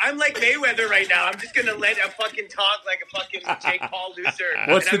 Mayweather. I'm like Mayweather right now. I'm just gonna let him fucking talk like a fucking Jake Paul loser.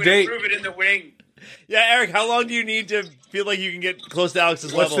 What's the date? Prove it in the ring. Yeah, Eric, how long do you need to feel like you can get close to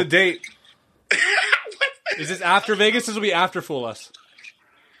Alex's What's level? the date? Is this after Vegas? This will be after Fool Us.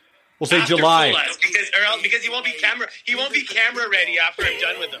 We'll say After July. Full Us, because he won't be camera ready after I'm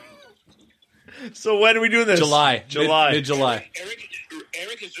done with him. So when are we doing this? July. July. Mid-July.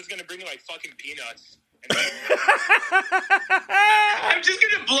 Eric is just gonna bring like fucking peanuts. I'm just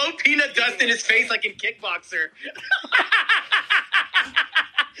gonna blow peanut dust in his face like in Kickboxer.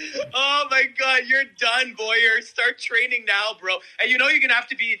 Oh my God, you're done, Boyer. Start training now, bro. And you know you're gonna have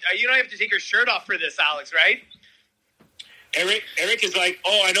to be. You don't have to take your shirt off for this, Alex, right? Eric is like,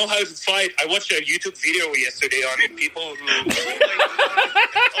 oh, I know how to fight. I watched a YouTube video yesterday on people who. Oh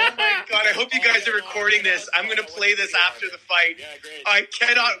my God! I hope you guys are recording this. I'm gonna play this after the fight. Yeah, great. I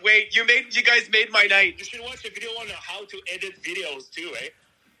cannot wait. You guys made my night. You should watch a video on how to edit videos too, eh?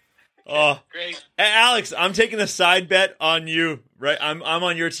 Oh, great. Hey, Alex, I'm taking a side bet on you. Right, I'm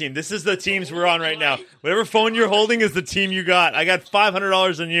on your team. This is the teams we're on right now. Whatever phone you're holding is the team you got. I got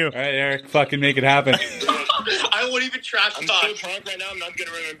 $500 on you. All right, Eric, fucking make it happen. I won't even trash talk. I'm so drunk right now. I'm not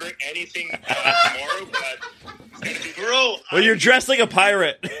gonna remember anything tomorrow, but bro. Well, you're dressed like a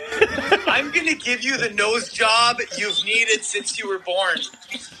pirate. I'm gonna give you the nose job you've needed since you were born.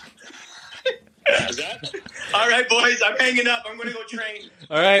 Is that? All right, boys. I'm hanging up. I'm gonna go train.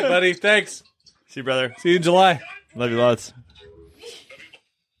 All right, buddy. Thanks. See you, brother. See you in July. Love you lots.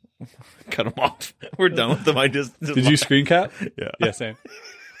 Cut him off. We're done with them. Did you screen cap? Yeah. Yeah, same.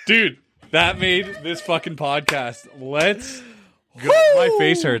 Dude, that made this fucking podcast. Let's go. My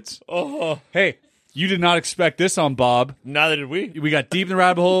face hurts. Oh. Hey, you did not expect this on Bob. Neither did we. We got deep in the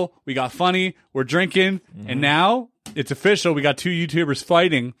rabbit hole. We got funny. We're drinking. And now it's official. We got 2 YouTubers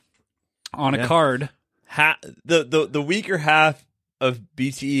fighting on a card. The weaker half of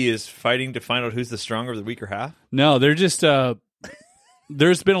BTE is fighting to find out who's the stronger of the weaker half? No, they're just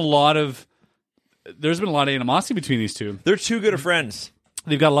there's been a lot of animosity between these two. They're too good of friends.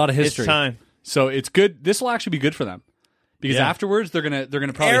 They've got a lot of history. It's time. So it's good. This will actually be good for them. Because afterwards they're gonna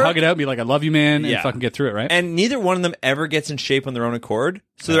probably hug it out and be like, I love you, man, and fucking get through it, right? And neither one of them ever gets in shape on their own accord.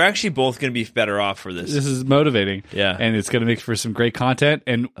 So they're actually both gonna be better off for this. This is motivating. Yeah. And it's gonna make for some great content.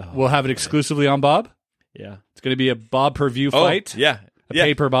 And we'll have it exclusively on Bob. Yeah. It's gonna be a Bob per view fight. Yeah. A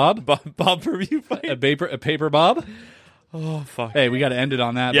paper Bob. Bob per view fight. A paper Bob. Oh, fuck. Hey, we got to end it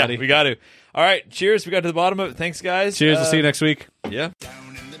on that, buddy. Yeah, we got to. All right, cheers. We got to the bottom of it. Thanks, guys. Cheers. We'll see you next week. Yeah. Down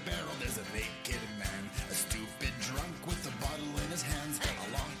in the barrel, there's a naked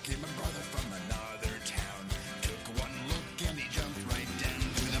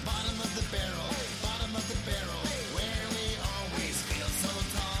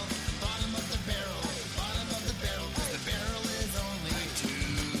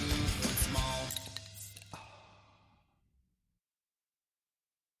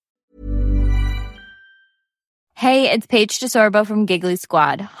Hey, it's Paige DeSorbo from Giggly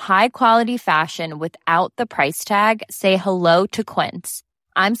Squad. High quality fashion without the price tag. Say hello to Quince.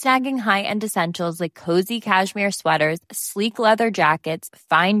 I'm snagging high-end essentials like cozy cashmere sweaters, sleek leather jackets,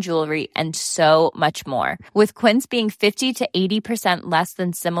 fine jewelry, and so much more. With Quince being 50 to 80% less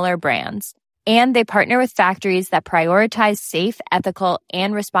than similar brands. And they partner with factories that prioritize safe, ethical,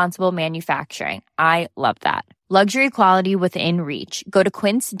 and responsible manufacturing. I love that. Luxury quality within reach. Go to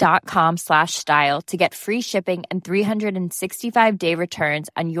quince.com/style to get free shipping and 365-day returns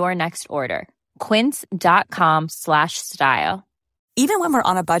on your next order. Quince.com/style. Even when we're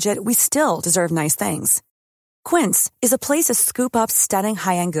on a budget, we still deserve nice things. Quince is a place to scoop up stunning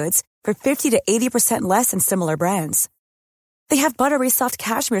high-end goods for 50 to 80% less than similar brands. They have buttery soft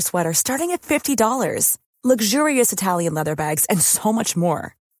cashmere sweaters starting at $50, luxurious Italian leather bags, and so much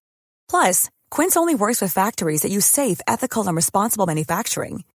more. Plus, Quince only works with factories that use safe, ethical, and responsible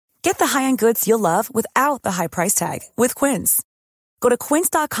manufacturing. Get the high-end goods you'll love without the high price tag with Quince. Go to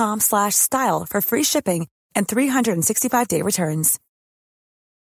quince.com/style for free shipping and 365-day returns.